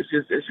know, it's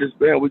just,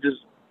 man,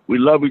 we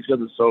love each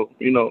other. So,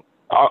 you know,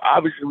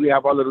 obviously we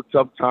have our little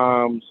tough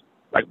times.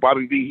 Like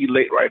Bobby V, he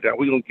late right now.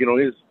 We're going to get on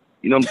his,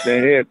 you know what I'm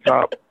saying, head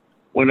top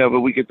whenever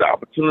we get the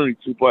opportunity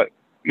to. But,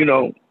 you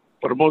know,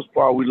 for the most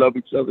part, we love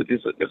each other.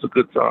 It's a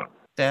good time.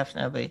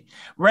 Definitely.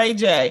 Ray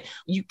J,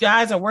 you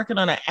guys are working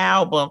on an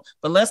album,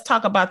 but let's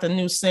talk about the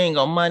new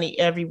single, Money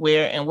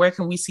Everywhere, and where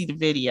can we see the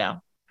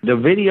video? The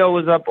video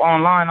is up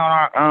online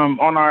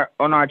on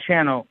our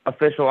channel,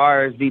 official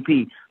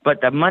RSVP.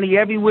 But the Money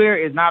Everywhere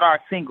is not our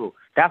single.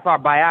 That's our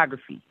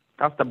biography.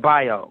 That's the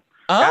bio.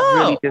 Oh. That's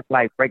really just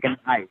like breaking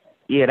the ice.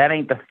 Yeah, that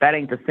ain't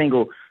the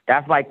single.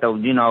 That's like the,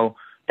 you know,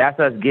 that's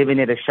us giving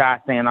it a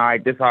shot, saying, all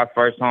right, this is our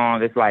first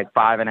song. It's like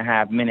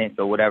 5.5 minutes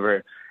or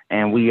whatever.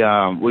 And we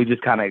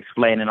just kind of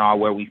explaining all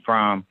where we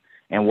from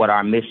and what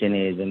our mission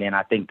is. And then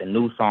I think the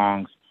new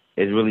songs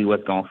is really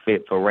what's gonna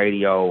fit for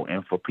radio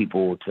and for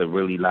people to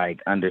really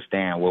like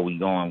understand where we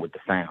going with the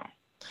sound.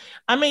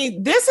 I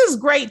mean, this is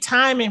great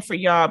timing for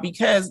y'all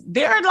because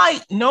there are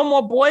like no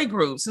more boy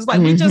groups. It's like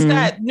we just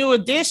got New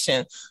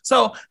Edition.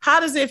 So how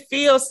does it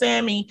feel,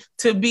 Sammy,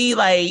 to be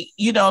like,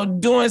 you know,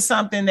 doing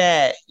something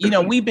that, you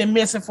know, we've been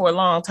missing for a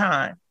long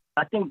time?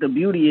 I think the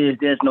beauty is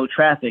there's no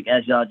traffic,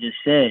 as y'all just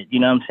said, you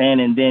know what I'm saying?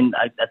 And then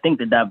I think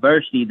the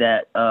diversity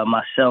that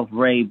myself,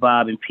 Ray,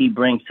 Bob, and P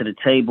brings to the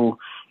table,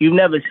 you've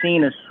never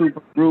seen a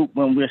super group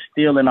when we're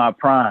still in our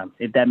prime,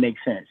 if that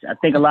makes sense. I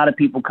think a lot of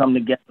people come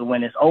together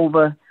when it's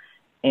over,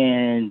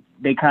 and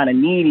they kind of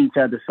need each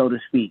other, so to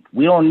speak.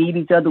 We don't need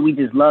each other. We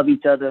just love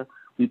each other.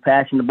 We're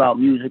passionate about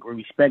music. We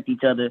respect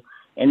each other.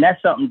 And that's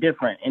something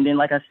different. And then,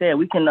 like I said,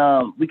 we can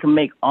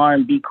make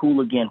R&B cool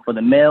again for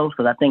the males,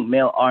 because I think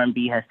male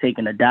R&B has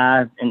taken a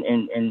dive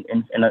in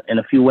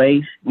a few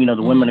ways. You know,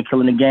 the women are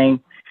killing the game.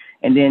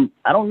 And then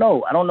I don't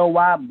know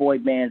why boy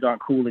bands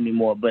aren't cool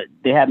anymore, but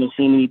they haven't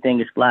seen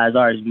anything as fly as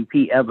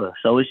RSVP ever.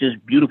 So it's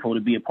just beautiful to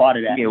be a part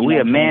of that. Yeah, we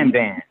a man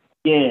band.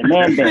 Yeah,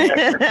 man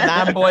band.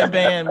 Not boy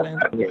band, man.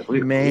 Yeah,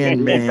 we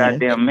man band.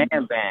 Goddamn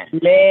man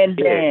band. Man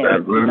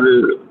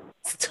band.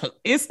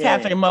 It's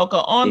Cafe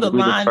Mocha on the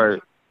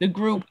line. The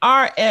group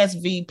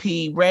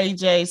RSVP, Ray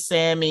J,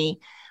 Sammy,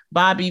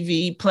 Bobby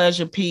V,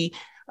 Pleasure P.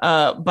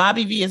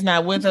 Bobby V is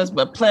not with us,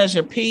 but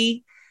Pleasure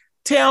P.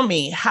 Tell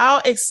me, how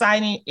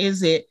exciting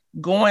is it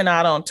going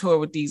out on tour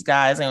with these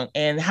guys,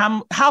 and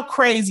how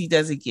crazy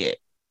does it get?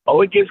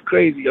 Oh, it gets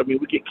crazy. I mean,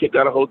 we get kicked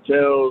out of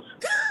hotels.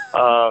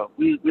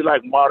 We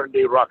like modern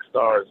day rock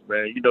stars,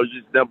 man. You know,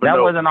 you just never know.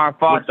 That wasn't our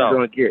fault, though.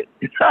 What you're gonna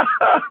get.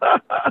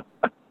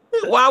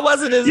 Why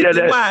wasn't it?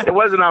 Why? It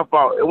wasn't our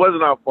fault. It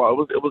wasn't our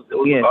fault. It was.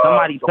 Yeah,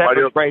 somebody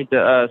pepper sprayed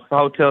the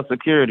hotel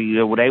security.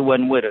 They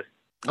wasn't with us.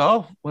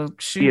 Oh, well,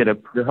 shoot. Yeah,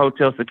 the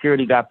hotel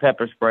security got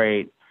pepper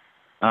sprayed.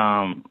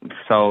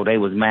 So they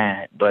was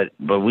mad, but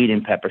we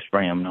didn't pepper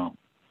spray them, no.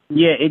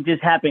 Yeah, it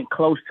just happened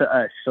close to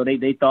us, so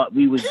they thought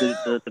we was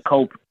the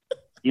culprit.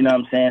 You know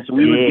what I'm saying? So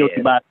we were guilty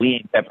about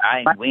it.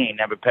 We ain't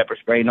never pepper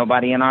sprayed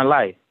nobody in our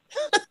life.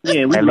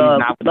 Yeah, we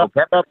love no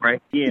pepper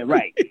spray. Yeah,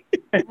 right.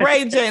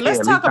 Ray J, let's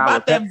talk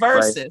about that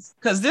verses,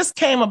 because this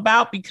came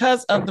about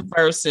because of the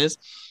verses.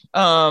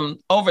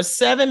 Over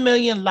 7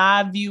 million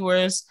live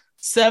viewers,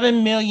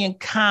 7 million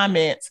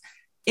comments.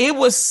 It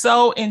was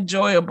so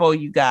enjoyable,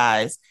 you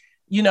guys.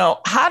 You know,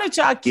 how did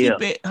y'all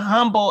keep it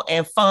humble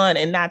and fun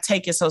and not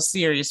take it so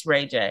serious,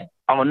 Ray J?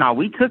 Oh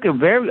no, I took it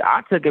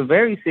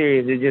very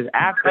serious. It's just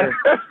after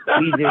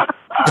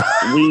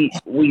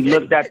we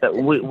looked at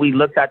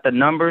the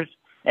numbers,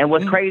 and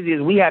what's crazy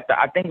is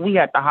I think we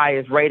had the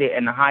highest rated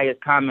and the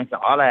highest comments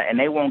and all that, and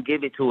they won't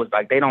give it to us.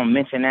 Like, they don't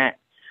mention that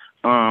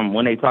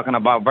when they talking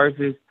about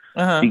verses,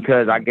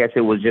 because I guess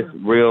it was just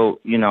real.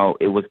 You know,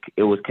 it was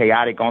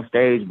chaotic on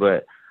stage,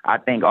 but I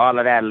think all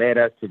of that led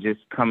us to just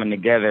coming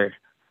together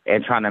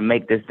and trying to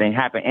make this thing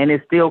happen. And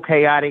it's still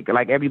chaotic.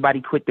 Like,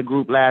 everybody quit the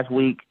group last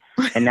week,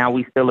 and now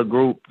we still a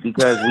group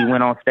because we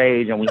went on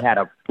stage and we had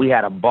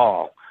a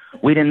ball.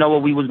 We didn't know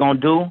what we was gonna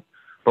do,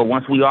 but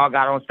once we all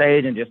got on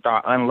stage and just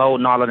started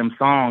unloading all of them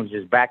songs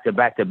just back to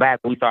back to back,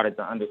 we started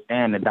to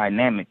understand the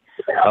dynamic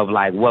of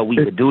like what we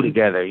could do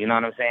together. You know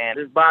what I'm saying?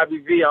 This is Bobby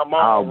V. I'm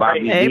on. Oh,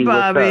 Bobby hey, V.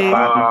 Bobby.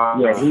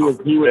 Yeah, he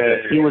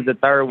was the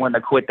third one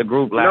to quit the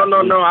group last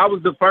week. No. I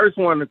was the first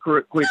one to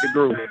quit the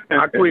group.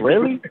 I quit.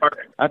 Really?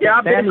 I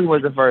thought Sammy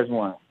was the first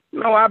one.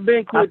 No, I've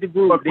been quit the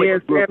group.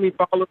 Then Sammy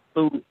followed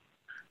suit.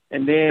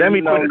 And then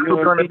Sammy quit the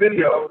group on the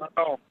video.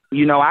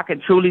 You know, I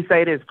can truly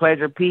say this.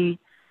 Pleasure P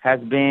has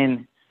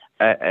been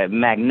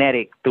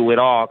magnetic through it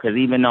all, because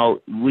even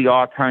though we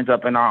all turns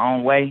up in our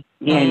own way,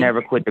 he ain't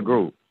never quit the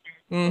group.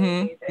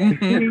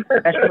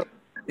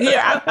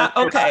 Yeah,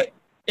 okay.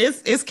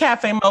 It's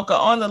Cafe Mocha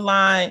on the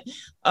line.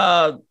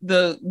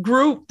 The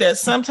group that's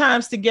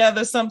sometimes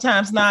together,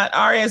 sometimes not.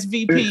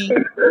 RSVP,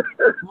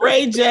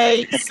 Ray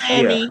J,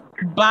 Sammy,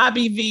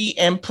 Bobby V,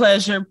 and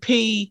Pleasure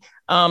P.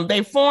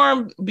 They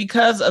formed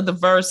because of the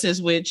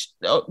verses, which,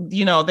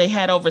 you know, they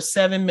had over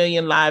 7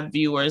 million live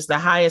viewers, the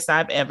highest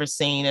I've ever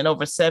seen, and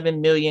over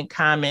 7 million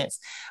comments.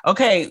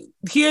 Okay,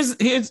 here's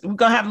we're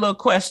gonna have a little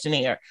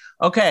questionnaire.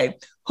 Okay,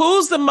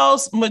 who's the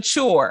most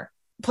mature?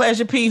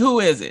 Pleasure P,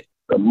 who is it?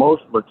 The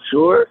most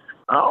mature?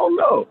 I don't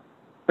know.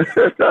 That's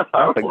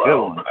a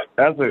good one.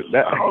 That's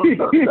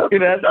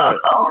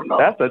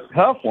a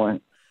tough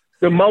one.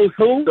 The most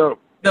who?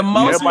 The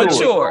most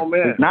mature.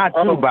 It's not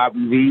you,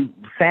 Bobby V.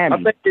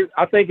 Sammy.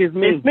 I think it's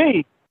me. It's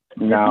me.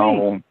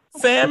 No.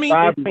 Sammy?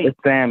 It's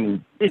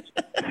Sammy.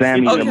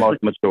 Sammy's the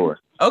most mature.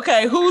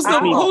 Okay, who's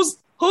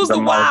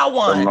the wild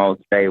one? The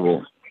most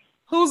stable.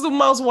 Who's the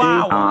most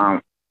wild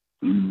one?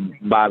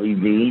 Bobby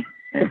V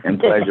and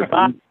Pleasure P.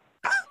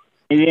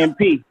 And then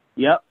P.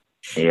 Yep.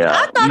 Yeah.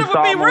 I thought it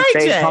would be Ray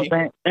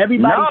J.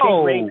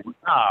 Everybody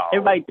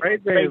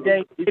think Ray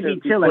J. They be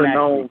chilling at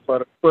I'm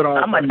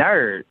a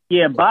nerd.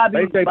 Yeah,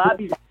 Bobby's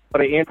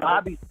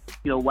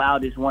the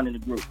wildest one in the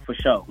group, for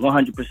sure.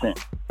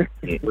 100%.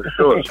 Yeah, for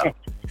sure.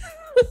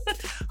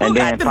 Who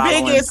got the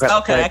biggest?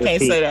 Okay, I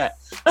can't say that.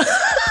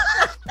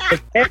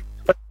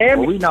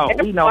 Well, we know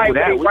that. We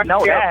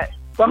know that.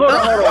 But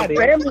hold on.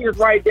 Family is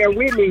right there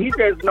with me. He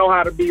just know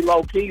how to be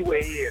low key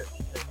with his.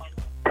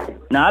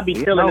 Nah, I be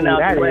chilling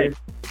out the way.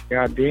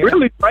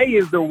 Really, Ray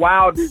is the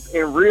wildest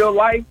in real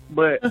life,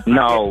 but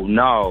no,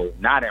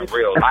 not in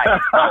real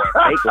life. No, in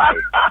fake life.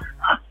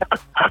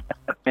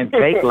 In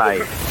fake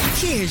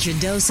life. Here's your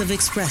dose of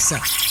espresso.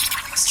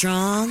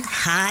 Strong,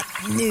 hot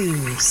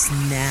news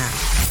now.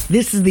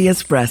 This is The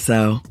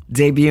Espresso.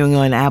 Debuting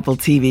on Apple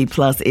TV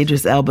Plus,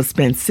 Idris Elba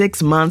spent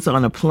 6 months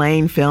on a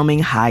plane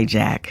filming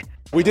Hijack.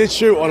 We did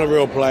shoot on a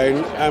real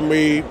plane, and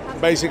we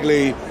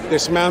basically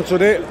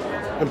dismantled it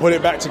and put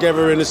it back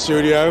together in the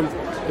studio.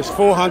 There's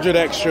 400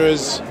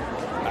 extras,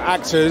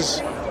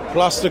 actors,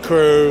 plus the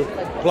crew,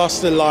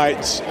 plus the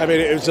lights. I mean,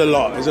 it was a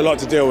lot. There's a lot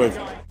to deal with.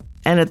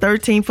 And a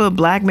 13-foot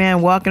black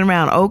man walking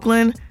around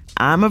Oakland,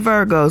 I'm a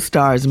Virgo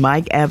stars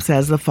Mike Epps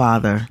as the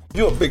father.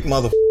 You're a big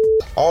mother.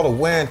 All the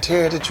wear and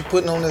tear that you're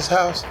putting on this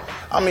house,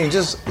 I mean,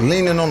 just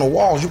leaning on the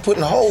walls, you're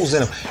putting holes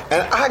in them.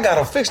 And I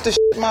gotta fix this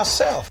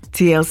myself.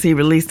 TLC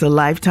released a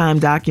Lifetime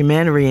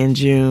documentary in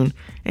June.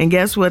 And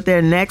guess what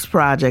their next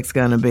project's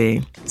gonna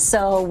be?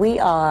 So we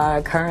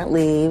are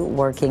currently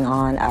working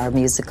on our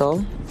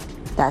musical.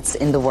 That's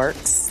in the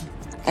works.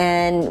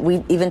 And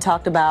we even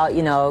talked about,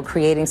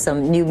 creating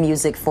some new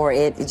music for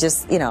it.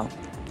 Just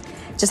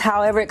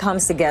however it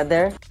comes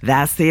together.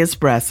 That's The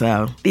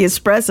Espresso. The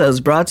Espresso is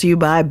brought to you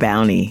by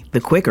Bounty, the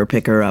quicker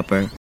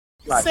picker-upper.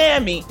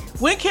 Sammy,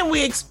 when can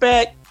we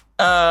expect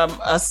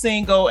a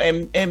single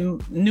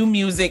and new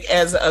music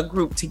as a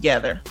group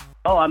together?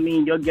 Oh, I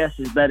mean, your guess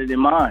is better than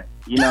mine.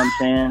 You know what I'm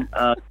saying?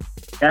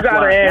 You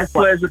gotta ask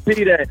Pleasure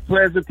P that.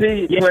 Pleasure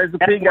P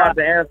got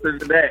the answer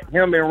to that.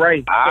 Him and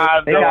Ray.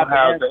 I don't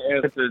have the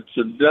answer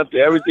to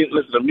everything.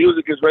 Listen, the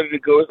music is ready to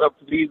go. It's up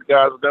to these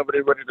guys whenever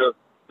they're ready to.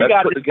 We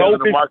got the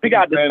dopest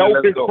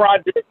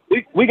project.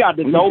 We got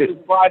the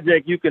dopest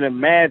project you can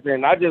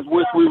imagine. I just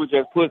wish we would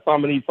just put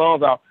some of these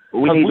songs out.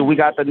 We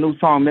got the new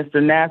song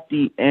Mr.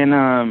 Nasty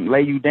and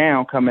Lay You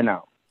Down coming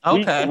out.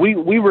 Okay.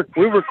 We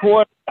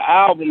recorded the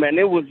album, and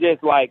it was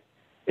just like,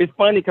 it's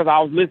funny because I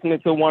was listening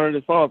to one of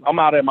the songs. I'm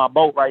out at my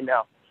boat right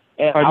now.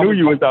 And I knew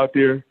you was out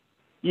there.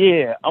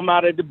 Yeah, I'm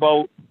out at the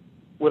boat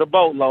with a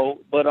boatload.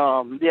 But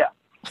yeah,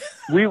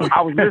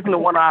 I was listening to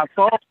one of our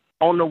songs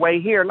on the way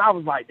here, and I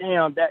was like,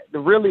 damn,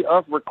 really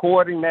us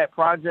recording that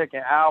project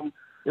and album,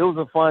 it was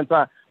a fun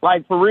time.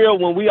 Like, for real,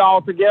 when we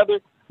all together,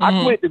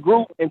 I quit the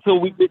group until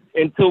we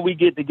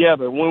get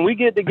together. When we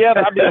get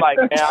together, I be like,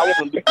 man, I want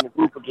to be in the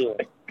group again.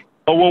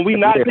 But when we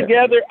not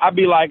together, I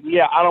be like,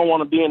 yeah, I don't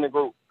want to be in the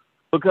group.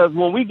 Because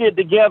when we get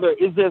together,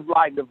 it's just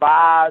like the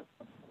vibes,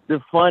 the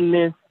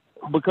funness,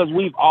 because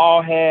we've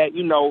all had,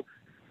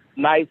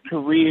 nice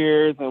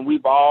careers and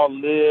we've all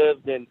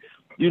lived, and,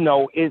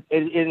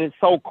 it's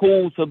so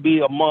cool to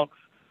be amongst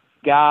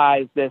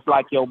guys that's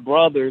like your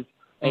brothers,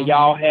 and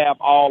y'all have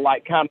all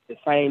like kind of the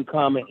same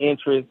common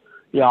interests.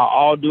 Y'all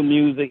all do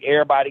music,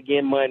 everybody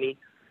get money,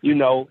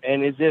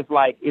 and it's just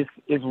like, it's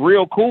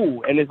real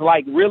cool. And it's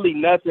like really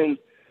nothing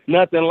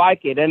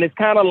like it. And it's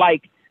kind of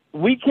like,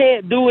 we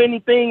can't do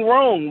anything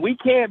wrong. We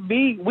can't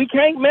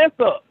mess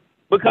up,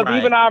 because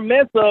even our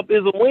mess up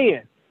is a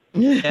win.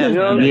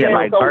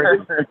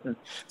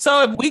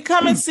 So if we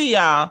come and see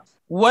y'all,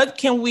 what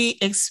can we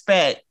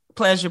expect,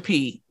 Pleasure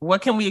P?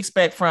 What can we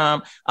expect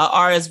from a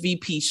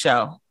RSVP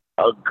show?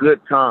 A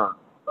good time,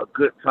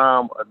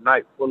 a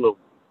night full of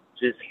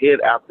just hit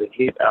after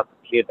hit after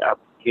hit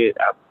after hit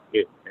after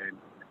hit, and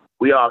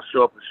we all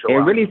show up and show out.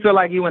 It really feel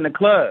like you in the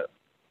club.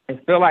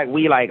 It feel like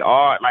we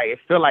it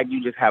feel like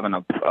you just having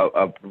a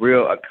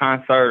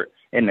concert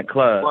in the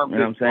club. You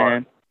know what I'm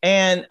saying?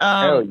 And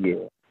hell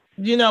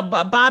yeah.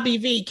 Bobby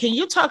V, can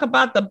you talk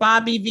about the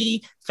Bobby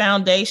V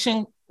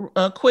Foundation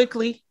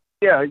quickly?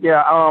 Yeah.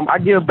 I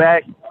give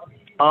back.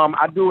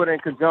 I do it in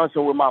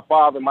conjunction with my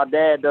father. My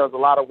dad does a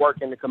lot of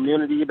work in the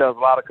community. He does a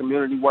lot of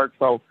community work.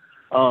 So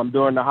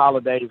during the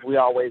holidays, we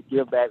always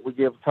give back. We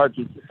give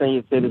turkeys to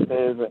senior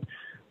citizens, and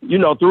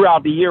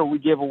throughout the year, we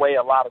give away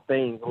a lot of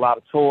things, a lot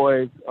of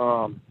toys,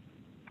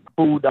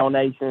 food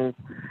donations,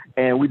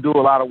 and we do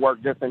a lot of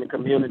work just in the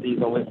communities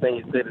and with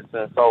senior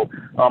citizens. So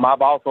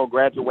I've also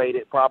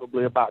graduated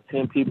probably about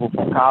 10 people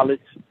from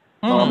college.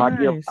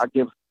 Nice.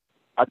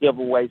 I give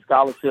away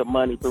scholarship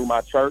money through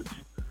my church,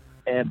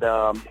 and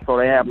so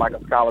they have like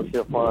a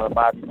scholarship fund,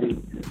 Bobby V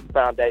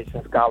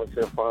Foundation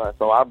Scholarship Fund.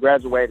 So I've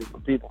graduated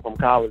some people from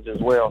college as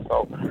well.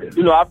 So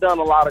I've done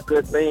a lot of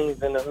good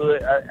things in the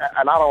hood,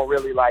 and I don't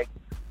really like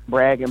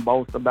brag and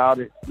boast about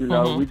it.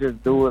 We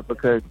just do it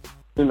because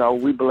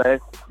we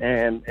blessed,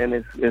 and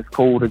it's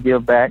cool to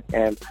give back,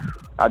 and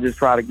I just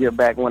try to give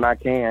back when I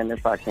can,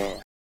 if I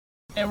can.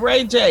 And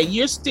Ray J,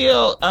 you're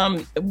still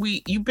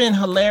you've been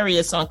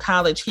hilarious on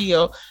College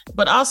Hill,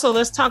 but also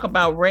let's talk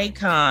about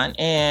Raycon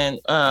and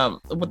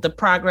with the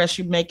progress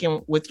you're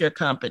making with your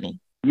company.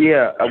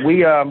 Yeah,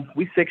 we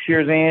 6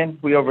 years in.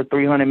 We over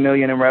 $300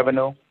 million in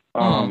revenue.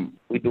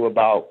 We do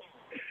about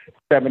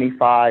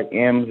 75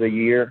 M's a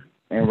year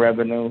in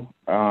revenue,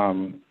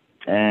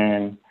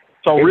 and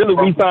so really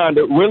we signed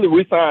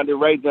the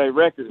Ray J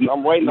Records.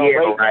 I'm waiting on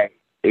Ray. Right.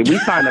 We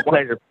signed the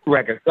Pleasure P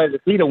record. Pleasure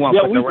P the one.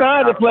 Yeah, we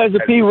signed the Pleasure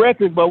P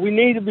records, but we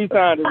need to be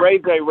signed to Ray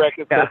J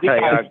records. Crazy.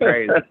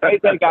 Ray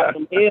J got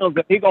some hymns,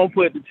 and he gonna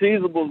put the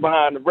Cheesables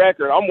behind the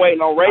record. I'm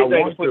waiting on Ray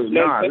J to put the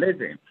next.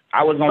 Listen,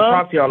 I was gonna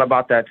talk to y'all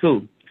about that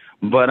too,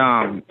 but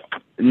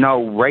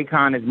no,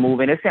 Raycon is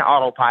moving. It's in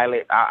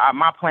autopilot.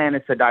 My plan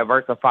is to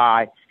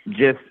diversify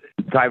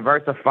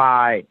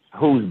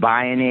who's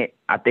buying it.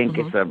 I think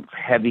it's a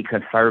heavy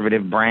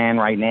conservative brand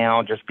right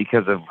now just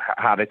because of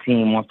how the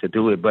team wants to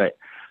do it. But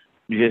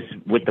just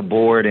with the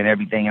board and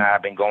everything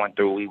I've been going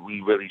through,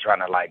 we really trying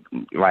to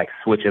like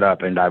switch it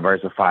up and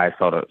diversify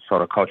so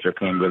the culture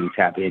can really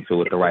tap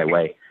into it the right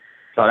way.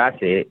 So that's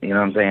it. You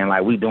know what I'm saying?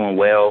 Like, we doing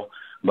well,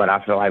 but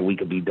I feel like we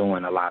could be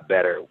doing a lot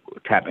better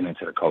tapping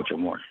into the culture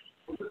more.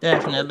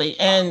 Definitely.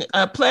 And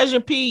Pleasure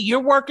P,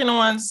 you're working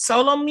on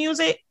solo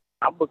music?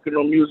 I'm working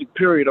on music,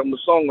 period. I'm the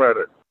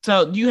songwriter.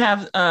 So you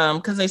have,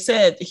 because they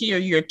said here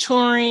you're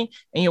touring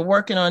and you're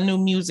working on new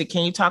music.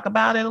 Can you talk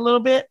about it a little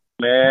bit?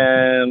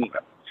 Man,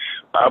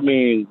 I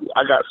mean,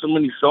 I got so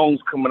many songs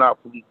coming out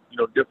from,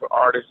 different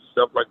artists and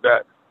stuff like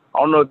that. I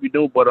don't know if you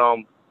do, but I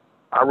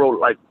wrote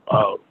like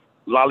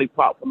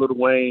Lollipop for Lil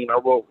Wayne. I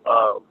wrote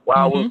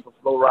Wild West for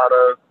Flo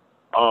Rida.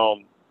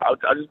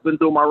 I just been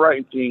doing my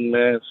writing thing,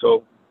 man.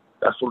 So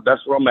that's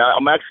where I'm at.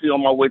 I'm actually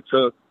on my way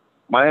to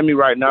Miami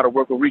right now to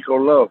work with Rico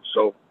Love.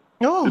 So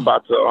we're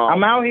about to.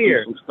 I'm out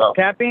here.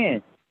 Tap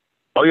in.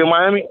 Oh, you're in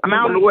Miami? I'm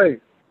out on the way.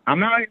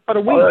 I'm out here for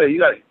the week. Oh,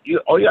 yeah, you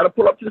got to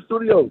pull up to the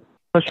studio.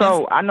 For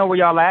sure. I know where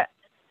y'all at.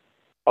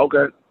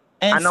 Okay.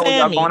 And I know Sammy, where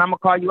y'all going. I'm gonna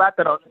call you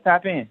after though.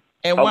 Tap in.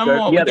 And one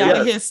more, we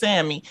gotta hear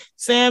Sammy.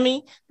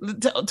 Sammy,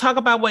 talk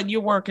about what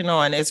you're working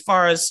on as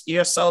far as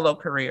your solo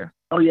career.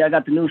 Oh yeah, I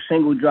got the new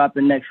single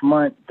dropping next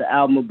month. The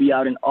album will be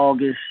out in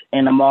August,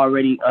 and I'm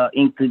already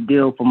inked the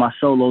deal for my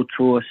solo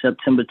tour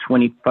September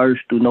 21st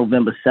through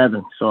November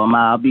 7th. So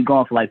I'll be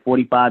gone for like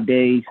 45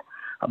 days,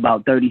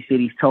 about 30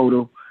 cities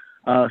total.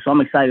 So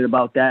I'm excited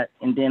about that.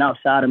 And then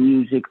outside of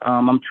music,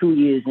 I'm 2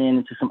 years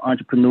into some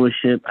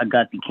entrepreneurship. I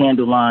got the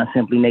candle line,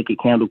 Simply Naked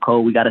Candle Co.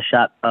 We got a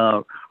shop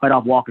right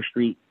off Walker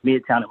Street,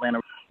 Midtown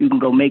Atlanta. You can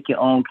go make your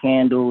own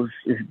candles.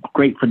 It's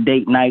great for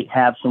date night,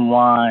 have some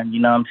wine, you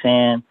know what I'm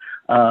saying?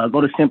 Go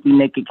to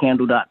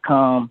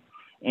simplynakedcandle.com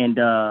and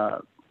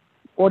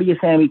order your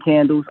Sammy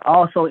candles. I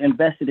also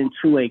invested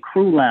into a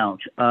crew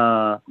lounge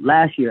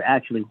last year,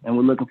 actually, and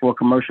we're looking for a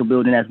commercial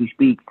building as we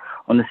speak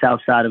on the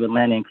south side of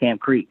Atlanta in Camp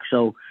Creek.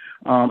 So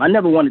I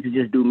never wanted to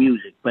just do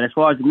music, but as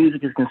far as the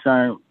music is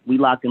concerned, we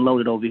locked and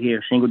loaded over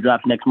here. Single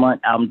drops next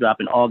month, album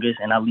drop in August,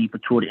 and I leave for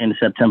tour the end of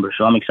September.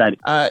 So I'm excited.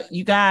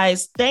 You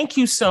guys, thank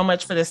you so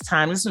much for this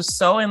time. This was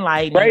so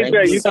enlightening. Ray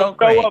J, you so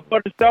gonna show up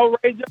for the show,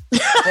 Ray J?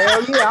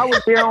 Hell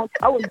yeah,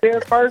 I was there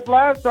first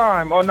last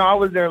time. Oh no, I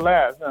was there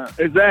last.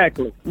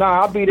 Exactly.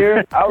 Nah, I'll be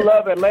there. I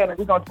love Atlanta.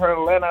 We're gonna turn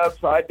Atlanta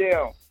upside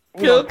down.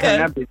 Okay.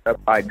 That bitch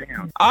upside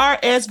down.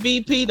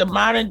 RSVP, the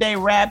Modern Day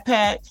Rat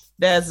Pack.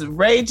 That's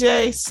Ray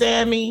J,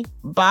 Sammy,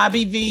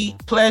 Bobby V,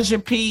 Pleasure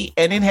P,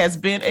 and it has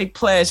been a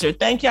pleasure.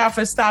 Thank y'all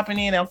for stopping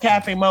in on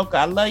Cafe Mocha.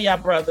 I love y'all,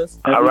 brothers.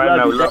 All right,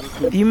 now.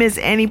 If you miss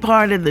any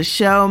part of the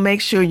show,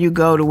 make sure you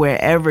go to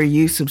wherever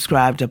you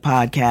subscribe to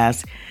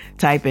podcasts.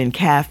 Type in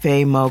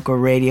Cafe Mocha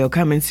Radio.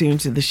 Coming soon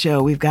to the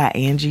show, we've got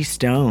Angie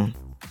Stone.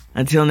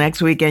 Until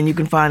next weekend, you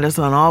can find us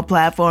on all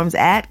platforms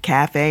at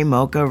Cafe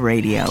Mocha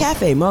Radio.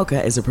 Cafe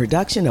Mocha is a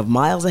production of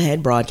Miles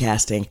Ahead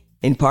Broadcasting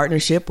in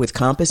partnership with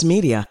Compass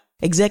Media.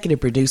 Executive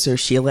producer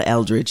Sheila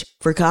Eldridge.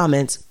 For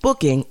comments,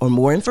 booking, or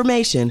more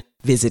information,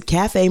 visit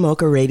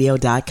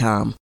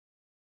cafemocharadio.com.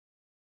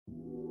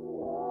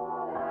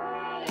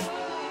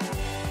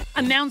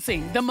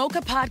 Announcing the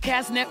Mocha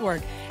Podcast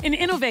Network, an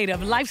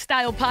innovative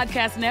lifestyle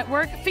podcast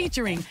network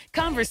featuring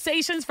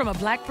conversations from a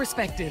Black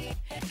perspective.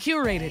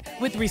 Curated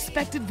with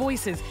respected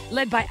voices,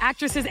 led by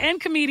actresses and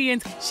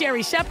comedians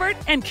Sherry Shepard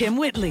and Kim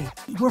Whitley.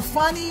 We're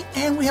funny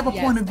and we have a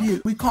point of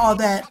view. We call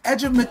that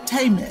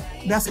edutainment.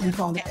 That's what we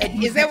call it.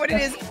 Is that what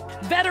it is?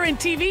 Veteran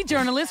TV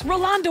journalist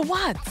Rolanda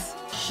Watts.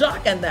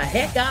 Shocking the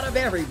heck out of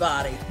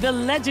everybody. The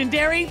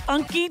legendary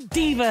Funky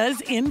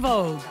Divas in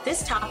Vogue.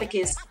 This topic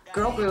is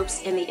girl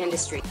groups in the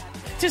industry.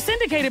 To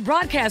syndicated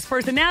broadcast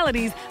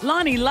personalities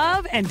Lonnie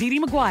Love and Dee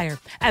Dee McGuire,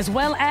 as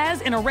well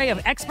as an array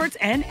of experts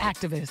and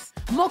activists.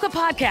 Mocha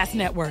Podcast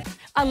Network,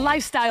 a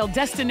lifestyle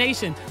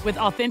destination with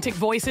authentic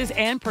voices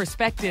and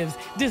perspectives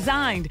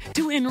designed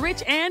to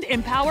enrich and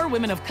empower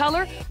women of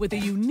color with a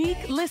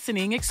unique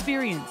listening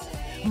experience.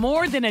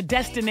 More than a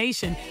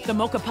destination, the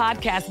Mocha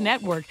Podcast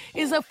Network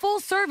is a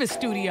full-service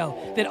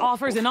studio that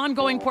offers an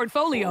ongoing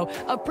portfolio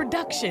of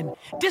production,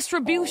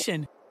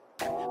 distribution,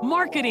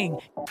 marketing,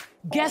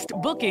 guest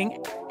booking,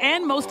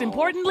 and most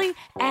importantly,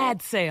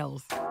 ad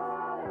sales.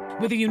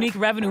 With a unique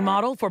revenue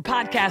model for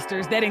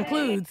podcasters that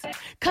includes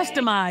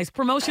customized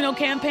promotional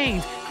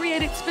campaigns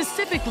created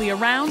specifically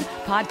around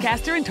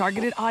podcaster and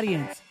targeted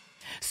audience,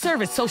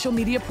 service social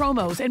media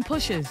promos and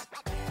pushes,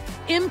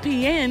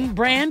 MPN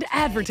brand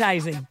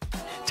advertising,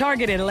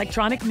 targeted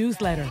electronic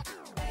newsletter,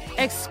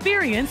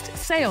 experienced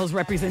sales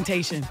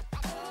representation.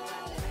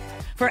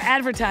 For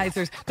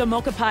advertisers, the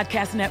Mocha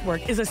Podcast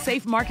Network is a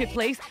safe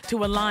marketplace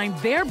to align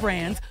their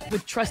brands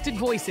with trusted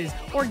voices,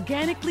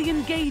 organically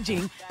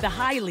engaging the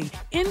highly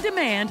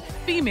in-demand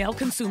female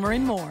consumer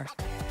and more.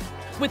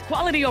 With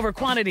quality over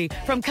quantity,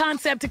 from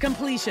concept to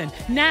completion,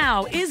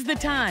 now is the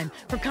time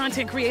for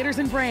content creators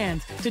and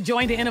brands to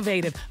join the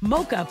innovative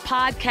Mocha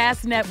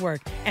Podcast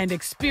Network and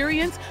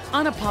experience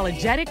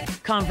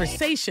unapologetic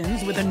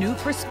conversations with a new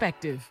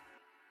perspective.